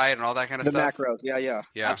your diet and all that kind of The stuff. macros, yeah,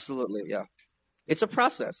 Yeah. absolutely, yeah. It's a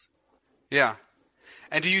process. Yeah.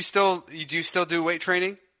 And do you still do weight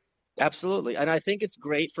training? Absolutely. And I think it's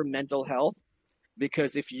great for mental health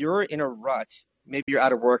because if you're in a rut, maybe you're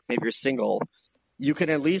out of work, maybe you're single, you can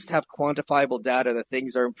at least have quantifiable data that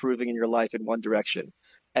things are improving in your life in one direction.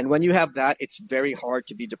 And when you have that, it's very hard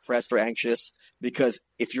to be depressed or anxious because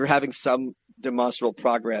if you're having some demonstrable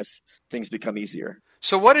progress, things become easier.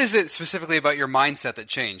 So what is it specifically about your mindset that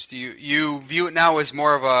changed? Do you view it now as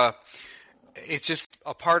more of it's just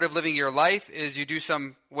a part of living your life, is you do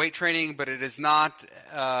some weight training, but it's not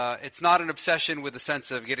an obsession with the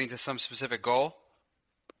sense of getting to some specific goal?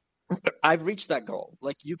 I've reached that goal.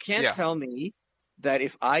 Like, you can't Yeah. tell me that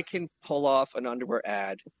if I can pull off an underwear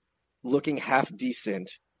ad looking half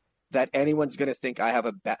decent, that anyone's going to think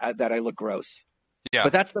that I look gross. Yeah.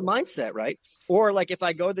 But that's the mindset, right? Or like if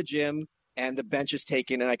I go to the gym and the bench is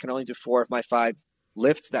taken and I can only do 4 of my 5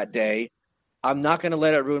 lifts that day, I'm not going to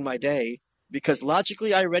let it ruin my day because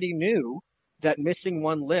logically I already knew that missing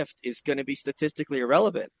one lift is going to be statistically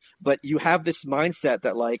irrelevant. But you have this mindset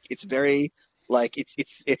that like it's very like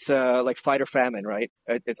it's like fight or famine, right?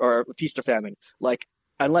 Or feast or famine. Like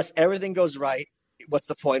unless everything goes right, what's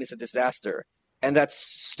the point? It's a disaster, and that's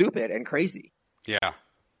stupid and crazy. Yeah.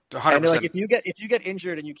 And like 100%. if you get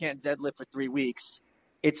injured and you can't deadlift for 3 weeks,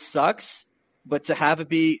 it sucks. But to have it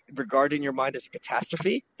be regarded in your mind as a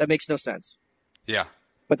catastrophe, that makes no sense. Yeah.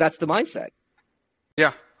 But that's the mindset.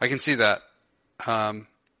 Yeah, I can see that.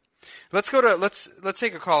 Let's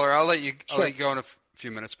take a caller. I'll let you go in a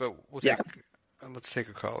few minutes, but let's take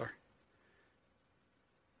a caller.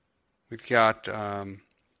 We've got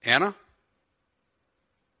Anna.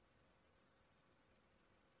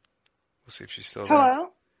 We'll see if she's still there. Hello?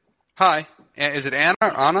 Hi. Is it Anna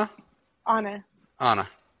or Anna? Anna. Anna.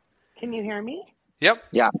 Can you hear me? Yep.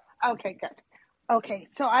 Yeah. Okay, good. Okay,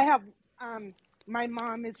 so I have, my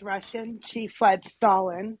mom is Russian. She fled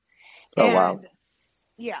Stalin. Oh, and, wow.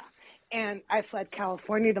 Yeah, and I fled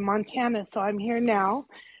California to Montana, so I'm here now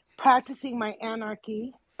practicing my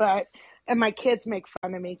anarchy, and my kids make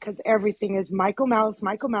fun of me because everything is Michael Malice,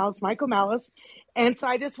 Michael Malice, Michael Malice. And so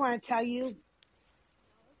I just want to tell you,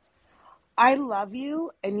 I love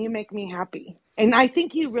you and you make me happy. And I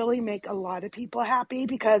think you really make a lot of people happy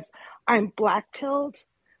because I'm black-pilled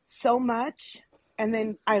so much. And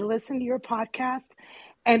then I listen to your podcast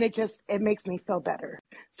and it makes me feel better.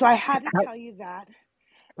 So I had to tell you that.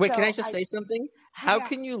 Wait, So can I just say something? How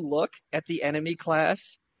can you look at the enemy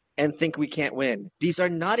class and think we can't win? These are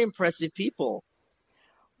not impressive people.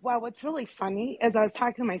 Well, what's really funny is I was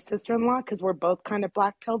talking to my sister-in-law because we're both kind of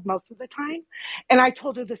black-pilled most of the time. And I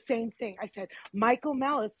told her the same thing. I said, Michael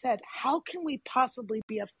Malice said, how can we possibly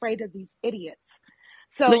be afraid of these idiots?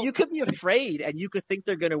 So No, you could be afraid and you could think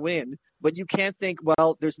they're going to win, but you can't think,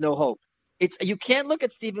 well, there's no hope. You can't look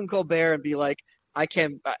at Stephen Colbert and be like,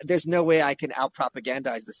 there's no way I can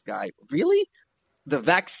out-propagandize this guy. Really? The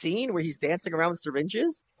vaccine where he's dancing around with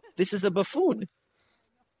syringes? This is a buffoon.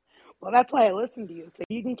 well, that's why I listen to you. So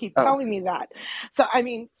you can keep telling me that. So, I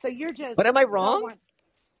mean, so you're just. But am I wrong?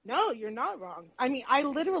 No, you're not wrong. I mean, I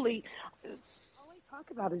literally, all I talk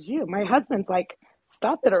about is you. My husband's like,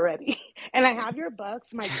 stop it already. And I have your books.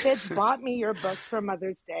 My kids bought me your books for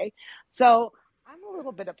Mother's Day. So I'm a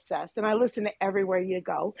little bit obsessed and I listen to everywhere you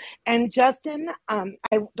go. And Justin, I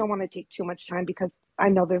don't want to take too much time because I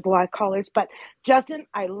know there's a lot of callers, but Justin,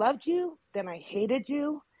 I loved you, then I hated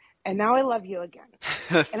you, and now I love you again.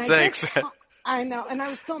 And Thanks. I know, and I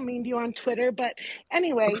was so mean to you on Twitter, but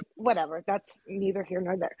anyway, whatever. That's neither here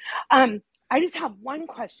nor there. I just have one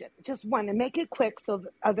question, just one, and make it quick so the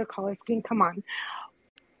other callers can come on.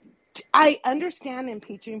 I understand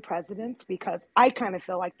impeaching presidents because I kind of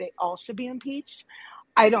feel like they all should be impeached.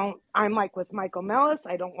 I'm like with Michael Malice.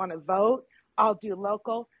 I don't want to vote. I'll do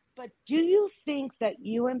local. But But do you think that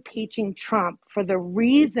you impeaching Trump for the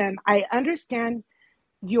reason, I understand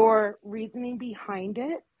your reasoning behind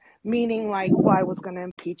it, meaning like, well, I was going to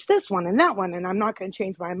impeach this one and that one, and I'm not going to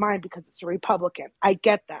change my mind because it's a Republican. I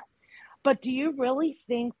get that. But do you really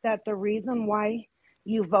think that the reason why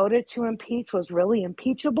you voted to impeach was really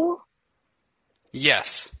impeachable?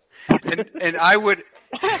 Yes. And I would,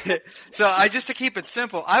 so I just to keep it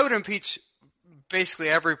simple, I would impeach basically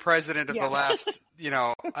every president of the last,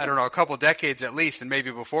 I don't know, a couple decades at least, and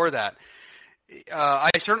maybe before that. I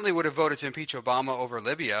certainly would have voted to impeach Obama over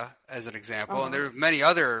Libya, as an example, and there are many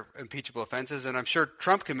other impeachable offenses, and I'm sure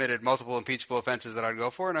Trump committed multiple impeachable offenses that I'd go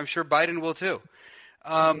for, and I'm sure Biden will too.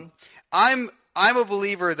 I'm a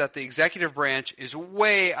believer that the executive branch is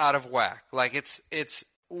way out of whack. Like it's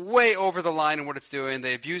way over the line in what it's doing.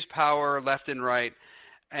 They abuse power left and right,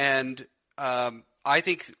 and I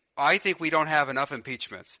think we don't have enough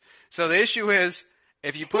impeachments. So the issue is,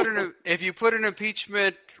 if you put an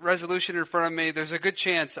impeachment resolution in front of me, there's a good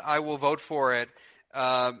chance I will vote for it.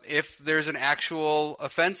 If there's an actual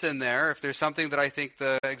offense in there, if there's something that I think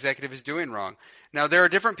the executive is doing wrong. Now, there are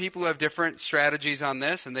different people who have different strategies on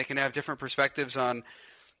this, and they can have different perspectives on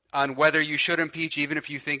whether you should impeach, even if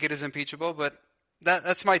you think it is impeachable. But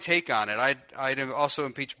that's my take on it. I'd also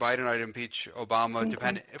impeach Biden. I'd impeach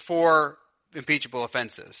Obama, for impeachable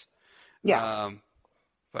offenses. Yeah.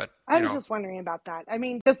 But I was just wondering about that. I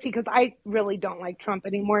mean, just because I really don't like Trump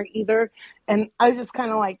anymore either. And I was just kind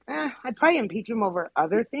of like, I'd probably impeach him over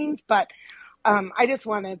other things. But I just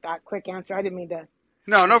wanted that quick answer. I didn't mean to.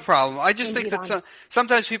 No problem. I just think that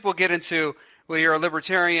sometimes people get into, well, you're a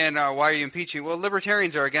libertarian. Why are you impeaching? Well,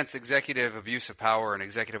 libertarians are against executive abuse of power and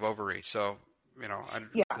executive overreach. So,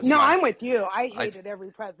 I'm with you. I hated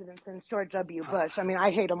every president since George W. Bush. I mean, I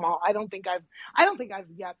hate them all. I don't think I've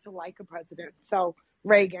yet to like a president. So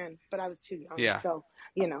Reagan, but I was too young. Yeah. So,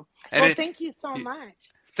 Well, thank you so much.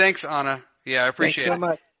 Thanks, Anna. Yeah, I appreciate it. Thanks so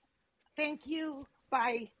much. Thank you.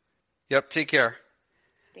 Bye. Yep. Take care.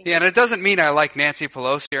 And it doesn't mean I like Nancy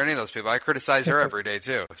Pelosi or any of those people. I criticize her every day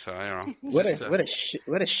too. So I don't know. What a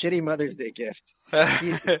shitty Mother's Day gift.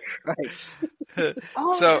 Jesus Christ.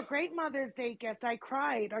 Oh, it's a great Mother's Day gift. I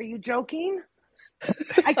cried. Are you joking?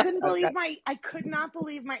 I could not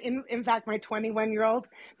believe in fact, my 21-year-old,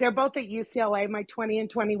 they're both at UCLA, my 20 and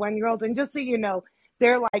 21-year-old. And just so you know,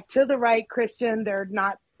 they're like to the right Christian. They're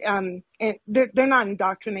not, they're not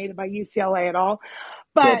indoctrinated by UCLA at all.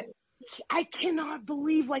 But I cannot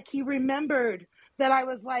believe he remembered that I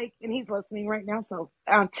was like, and he's listening right now. So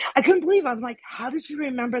I couldn't believe. I was like, how did you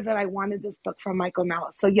remember that I wanted this book from Michael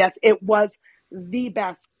Malice? So yes, it was the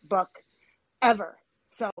best book ever.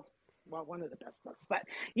 So, well, one of the best books, but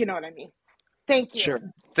you know what I mean. Thank you. Sure.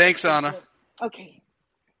 Thanks, Anna. Okay.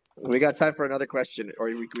 We got time for another question, or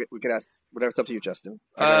we could ask whatever's up to you, Justin.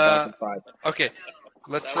 Okay.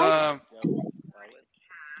 Let's. I'm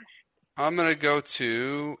gonna go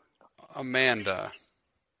to Amanda.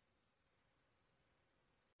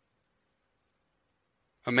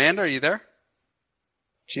 Amanda, are you there?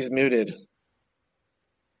 She's muted.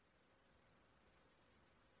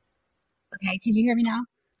 Okay, can you hear me now?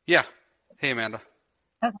 Yeah. Hey, Amanda.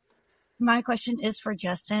 Okay. My question is for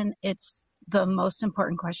Justin. It's the most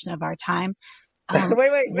important question of our time.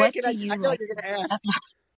 Wait. What I know what you're going to ask.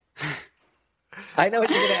 I know what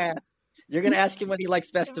you're going to ask. You're going to ask him what he likes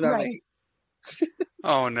best about me.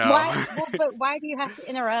 Oh, no. But why do you have to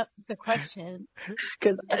interrupt the question?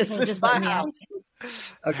 Because just let me out.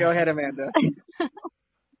 Oh, go ahead, Amanda.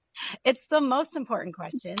 It's the most important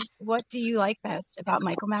question. What do you like best about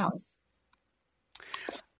Michael Malice?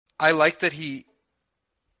 I like that he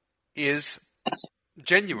is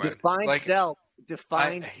genuine. Define delts.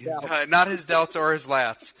 Not his delts or his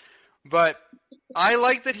lats. But I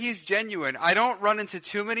like that he's genuine. I don't run into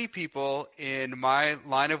too many people in my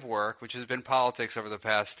line of work, which has been politics over the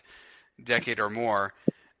past decade or more,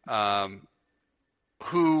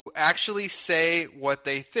 who actually say what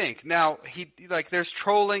they think. Now, there's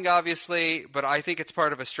trolling, obviously, but I think it's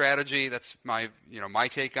part of a strategy. That's my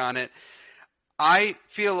take on it. I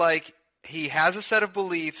feel like he has a set of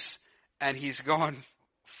beliefs, and he's going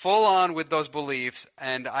full on with those beliefs,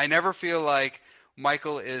 and I never feel like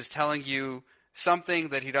Michael is telling you something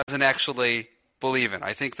that he doesn't actually believe in.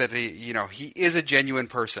 I think that he is a genuine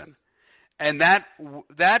person, and that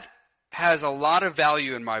has a lot of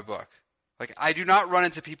value in my book. Like, I do not run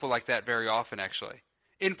into people like that very often, actually,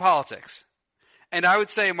 in politics. And I would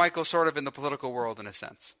say Michael's sort of in the political world in a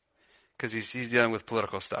sense, because he's dealing with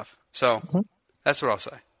political stuff. So that's what I'll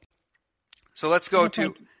say. So let's go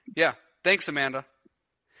to – yeah, thanks, Amanda.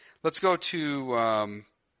 Let's go to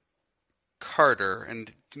Carter.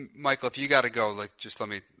 And Michael, if you got to go, like, just let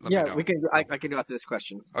me Yeah, know. we can. I can go after this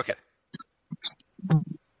question. Okay.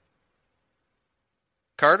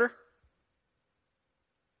 Carter?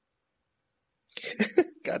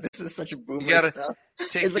 God, this is such a You boomer got to stuff.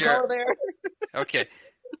 take Is the care. caller there? Okay.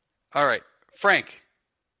 All right. Frank.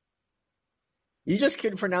 You just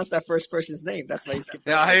couldn't pronounce that first person's name. That's why you skipped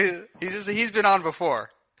No, over. he's been on before.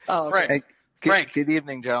 Oh, okay. Frank. Hey, Frank. good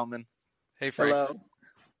evening, gentlemen. Hey, Frank.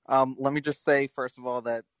 Hello. Let me just say, first of all,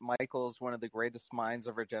 that Michael is one of the greatest minds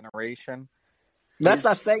of our generation. That's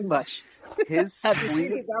not saying much. His Have you seen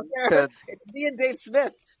tweet these out there? to It's me and Dave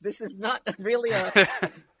Smith. This is not really a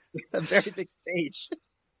very big stage.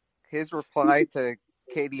 his reply to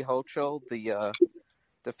Katie Hochul, the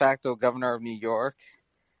de facto governor of New York,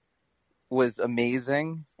 was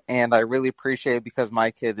amazing, and I really appreciate it because my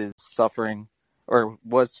kid is suffering, or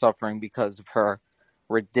was suffering, because of her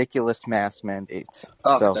ridiculous mask mandates.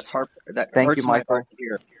 Oh, So, that's hard. That thank hurts you, my Michael. heart to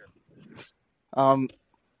hear.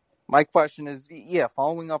 My question is,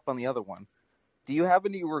 following up on the other one, do you have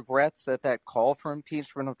any regrets that call for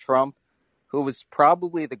impeachment of Trump, who was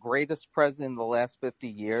probably the greatest president in the last 50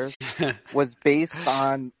 years, was based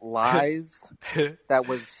on lies that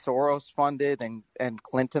was Soros funded and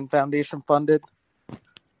Clinton Foundation funded?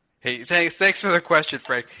 Hey, thanks for the question,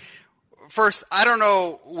 Frank. First, I don't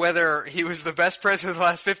know whether he was the best president of the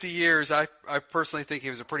last 50 years. I personally think he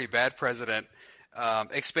was a pretty bad president.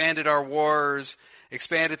 Expanded our wars,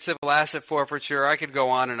 expanded civil asset forfeiture. I could go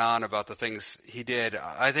on and on about the things he did.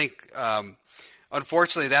 I think,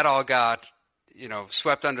 unfortunately, that all got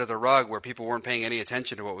swept under the rug where people weren't paying any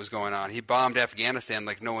attention to what was going on. He bombed Afghanistan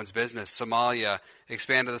like no one's business. Somalia,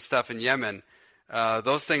 expanded the stuff in Yemen.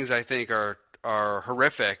 Those things I think are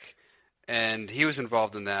horrific, and he was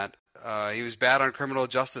involved in that. He was bad on criminal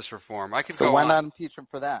justice reform. I could go on. So why not impeach him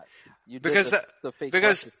for that? You did the fake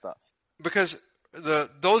Russia stuff. Because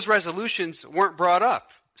those resolutions weren't brought up.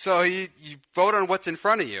 So you vote on what's in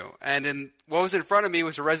front of you, and what was in front of me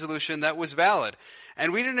was a resolution that was valid.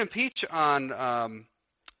 And we didn't impeach on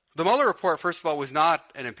the Mueller report. First of all, was not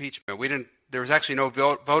an impeachment. There was actually no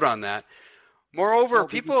vote on that. Moreover,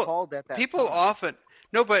 people often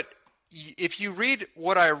but if you read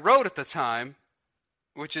what I wrote at the time,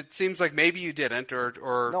 which it seems like maybe you didn't,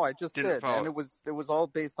 or no, I just didn't did, follow. and it was all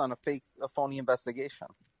based on a phony investigation.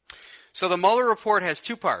 So the Mueller report has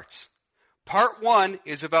two parts. Part one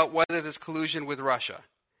is about whether there's collusion with Russia.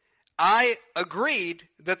 I agreed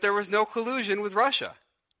that there was no collusion with Russia.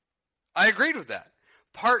 I agreed with that.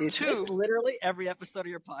 Part Is two. this literally every episode of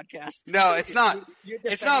your podcast? No, it's not.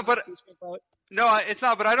 It's not. But no, it's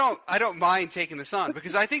not. But I don't mind taking this on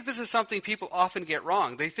because I think this is something people often get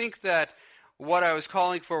wrong. They think that what I was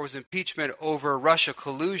calling for was impeachment over Russia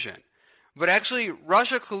collusion. But actually,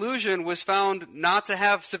 Russia collusion was found not to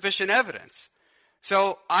have sufficient evidence.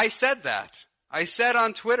 So I said that. I said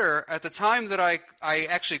on Twitter at the time that I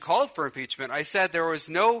actually called for impeachment, I said there was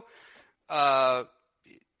no triable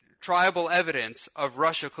evidence of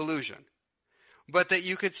Russia collusion, but that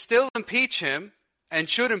you could still impeach him and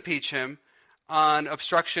should impeach him on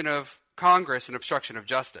obstruction of Congress and obstruction of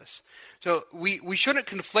justice. So we shouldn't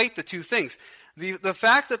conflate the two things. The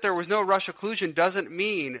fact that there was no Russia collusion doesn't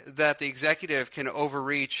mean that the executive can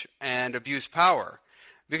overreach and abuse power,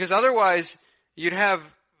 because otherwise you'd have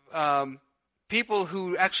people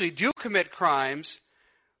who actually do commit crimes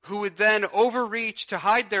who would then overreach to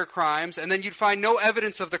hide their crimes, and then you'd find no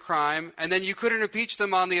evidence of the crime, and then you couldn't impeach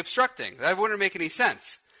them on the obstructing. That wouldn't make any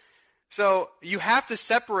sense. So you have to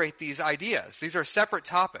separate these ideas. These are separate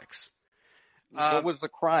topics. What was the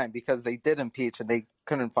crime? Because they did impeach and they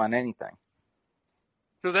couldn't find anything.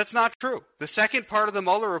 No, that's not true. The second part of the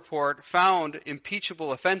Mueller report found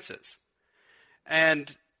impeachable offenses.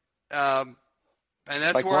 And that's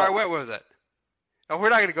like where what? I went with it. Now, we're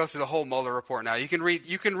not going to go through the whole Mueller report now. You can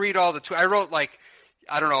read all the I wrote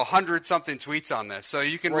 100 something tweets on this. So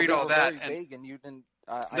you can read all that. Very vague, and you didn't.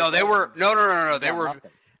 No. They were not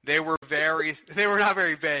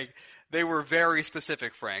very vague. They were very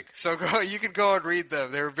specific, Frank. So you can go and read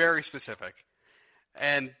them. They were very specific.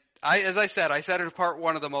 And as I said in part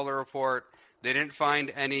one of the Mueller report, they didn't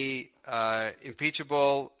find any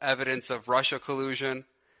impeachable evidence of Russia collusion.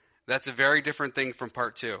 That's a very different thing from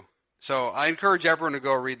part two. So I encourage everyone to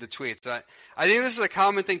go read the tweets. I think this is a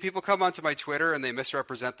common thing. People come onto my Twitter and they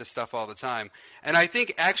misrepresent this stuff all the time. And I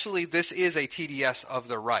think actually this is a TDS of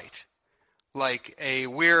the right, like a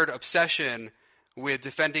weird obsession with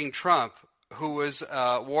defending Trump, who was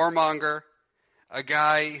a warmonger, a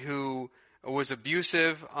guy who was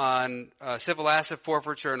abusive on civil asset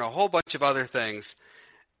forfeiture and a whole bunch of other things,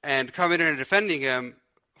 and coming in and defending him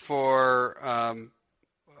for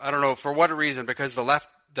I don't know for what reason, because the left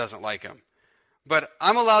doesn't like him. But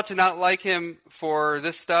I'm allowed to not like him for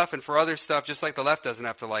this stuff and for other stuff, just like the left doesn't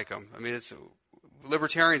have to like him. I mean,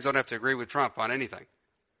 libertarians don't have to agree with Trump on anything.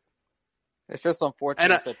 It's just unfortunate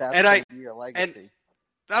that's going to be your legacy.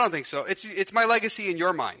 I don't think so. It's my legacy in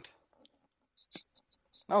your mind.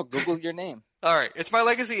 No, Google your name. All right, it's my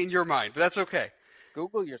legacy in your mind, but that's okay.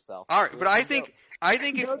 Google yourself. All right, but I think I'll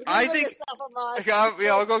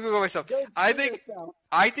go Google myself. I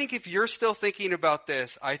think if you're still thinking about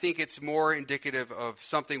this, I think it's more indicative of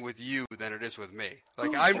something with you than it is with me.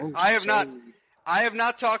 Like I have not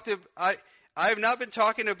been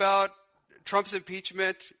talking about Trump's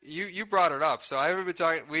impeachment. You brought it up, so I haven't been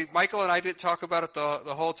talking. Michael and I didn't talk about it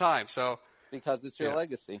the whole time. So because it's your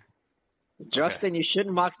legacy. Justin, okay. You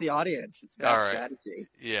shouldn't mock the audience. It's bad strategy.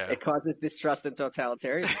 Yeah. It causes distrust and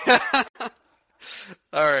totalitarianism.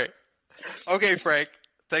 All right. Okay, Frank.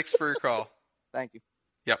 Thanks for your call. Thank you.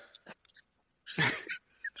 Yep.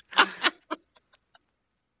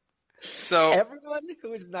 So everyone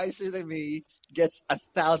who is nicer than me gets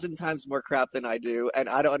 1,000 times more crap than I do, and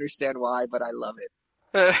I don't understand why, but I love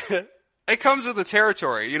it. It comes with the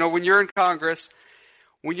territory. You know, when you're in Congress,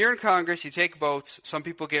 you take votes. Some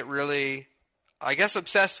people get really, I guess,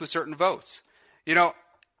 obsessed with certain votes. You know,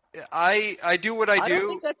 I do what I do. I don't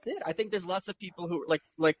think that's it. I think there's lots of people who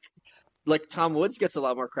like Tom Woods gets a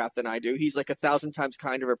lot more crap than I do. He's like 1,000 times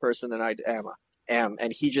kinder of a person than I am,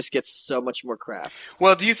 and he just gets so much more crap.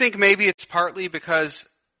 Well, do you think maybe it's partly because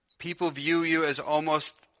people view you as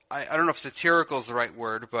almost, I don't know if satirical is the right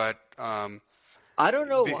word, but I don't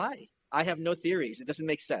know why. I have no theories. It doesn't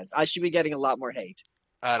make sense. I should be getting a lot more hate.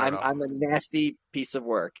 I'm a nasty piece of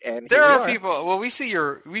work, and there are people. Well, we see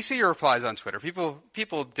your replies on Twitter.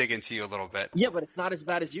 People dig into you a little bit. Yeah, but it's not as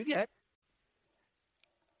bad as you get.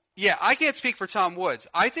 Yeah, I can't speak for Tom Woods.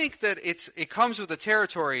 I think that it comes with the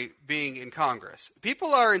territory being in Congress.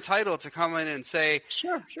 People are entitled to come in and say,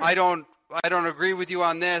 sure. I don't agree with you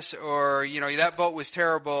on this, or that vote was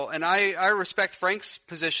terrible. And I respect Frank's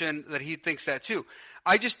position that he thinks that too.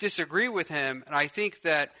 I just disagree with him, and I think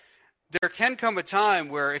that there can come a time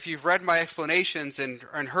where if you've read my explanations and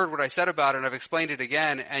heard what I said about it, and I've explained it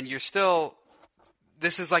again, and you're still,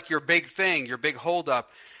 this is like your big thing, your big holdup,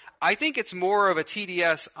 I think it's more of a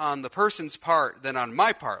TDS on the person's part than on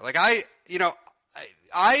my part. Like I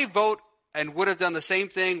vote and would have done the same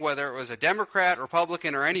thing whether it was a Democrat,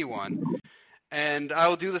 Republican, or anyone. And I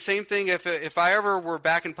will do the same thing if I ever were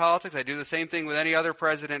back in politics. I do the same thing with any other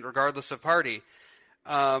president, regardless of party.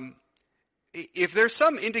 If there's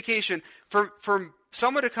some indication for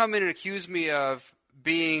someone to come in and accuse me of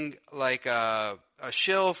being like a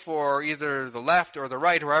shill for either the left or the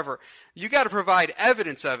right, whoever, you got to provide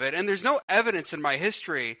evidence of it. And there's no evidence in my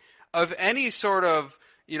history of any sort of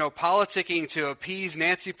politicking to appease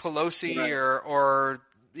Nancy Pelosi or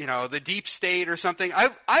the deep state or something.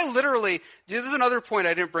 I literally, this is another point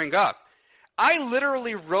I didn't bring up. I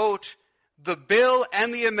literally wrote the bill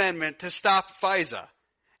and the amendment to stop FISA.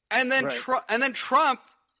 And then Trump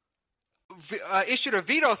issued a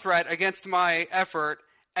veto threat against my effort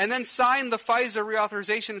and then signed the FISA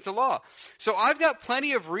reauthorization into law. So I've got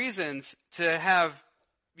plenty of reasons to have,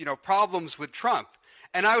 problems with Trump.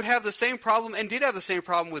 And I would have the same problem and did have the same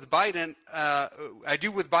problem with Biden. I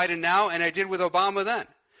do with Biden now, and I did with Obama then.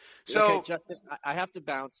 So, okay, Justin, I have to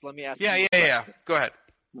bounce. Let me ask you. Yeah. Go ahead.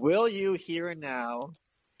 Will you here and now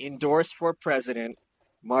endorse for president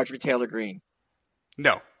Marjorie Taylor Greene?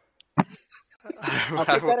 No. I'll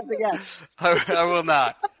take that as a yes. I will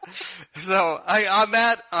not. So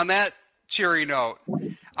on that cheery note,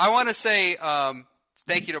 I want to say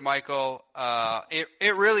thank you to Michael.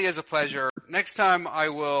 It really is a pleasure. Next time I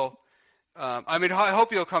will. I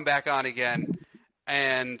hope you'll come back on again,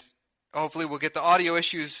 and hopefully we'll get the audio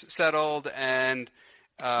issues settled, and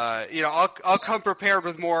I'll come prepared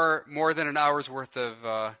with more than an hour's worth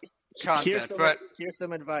of content. Here's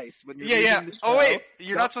some advice. When you're yeah. The show, oh wait,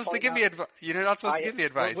 you're not supposed to give me advice. You're not supposed to give me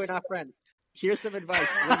advice. We're not friends. Here's some advice.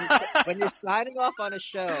 When you're signing off on a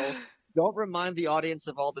show, don't remind the audience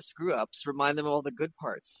of all the screw ups. Remind them of all the good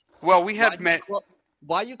parts. Well, we had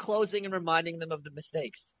why are you closing and reminding them of the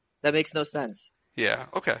mistakes? That makes no sense. Yeah.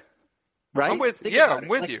 Okay. Right? I'm with you. Yeah, I'm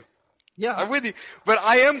with you. But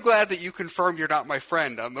I am glad that you confirmed you're not my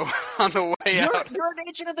friend on the way out. You're an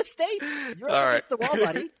agent of the state. You're all against the wall,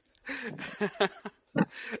 buddy.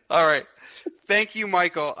 All right. Thank you,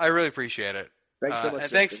 Michael. I really appreciate it. Thanks so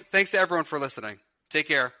much. And thanks to everyone for listening. Take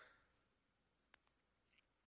care.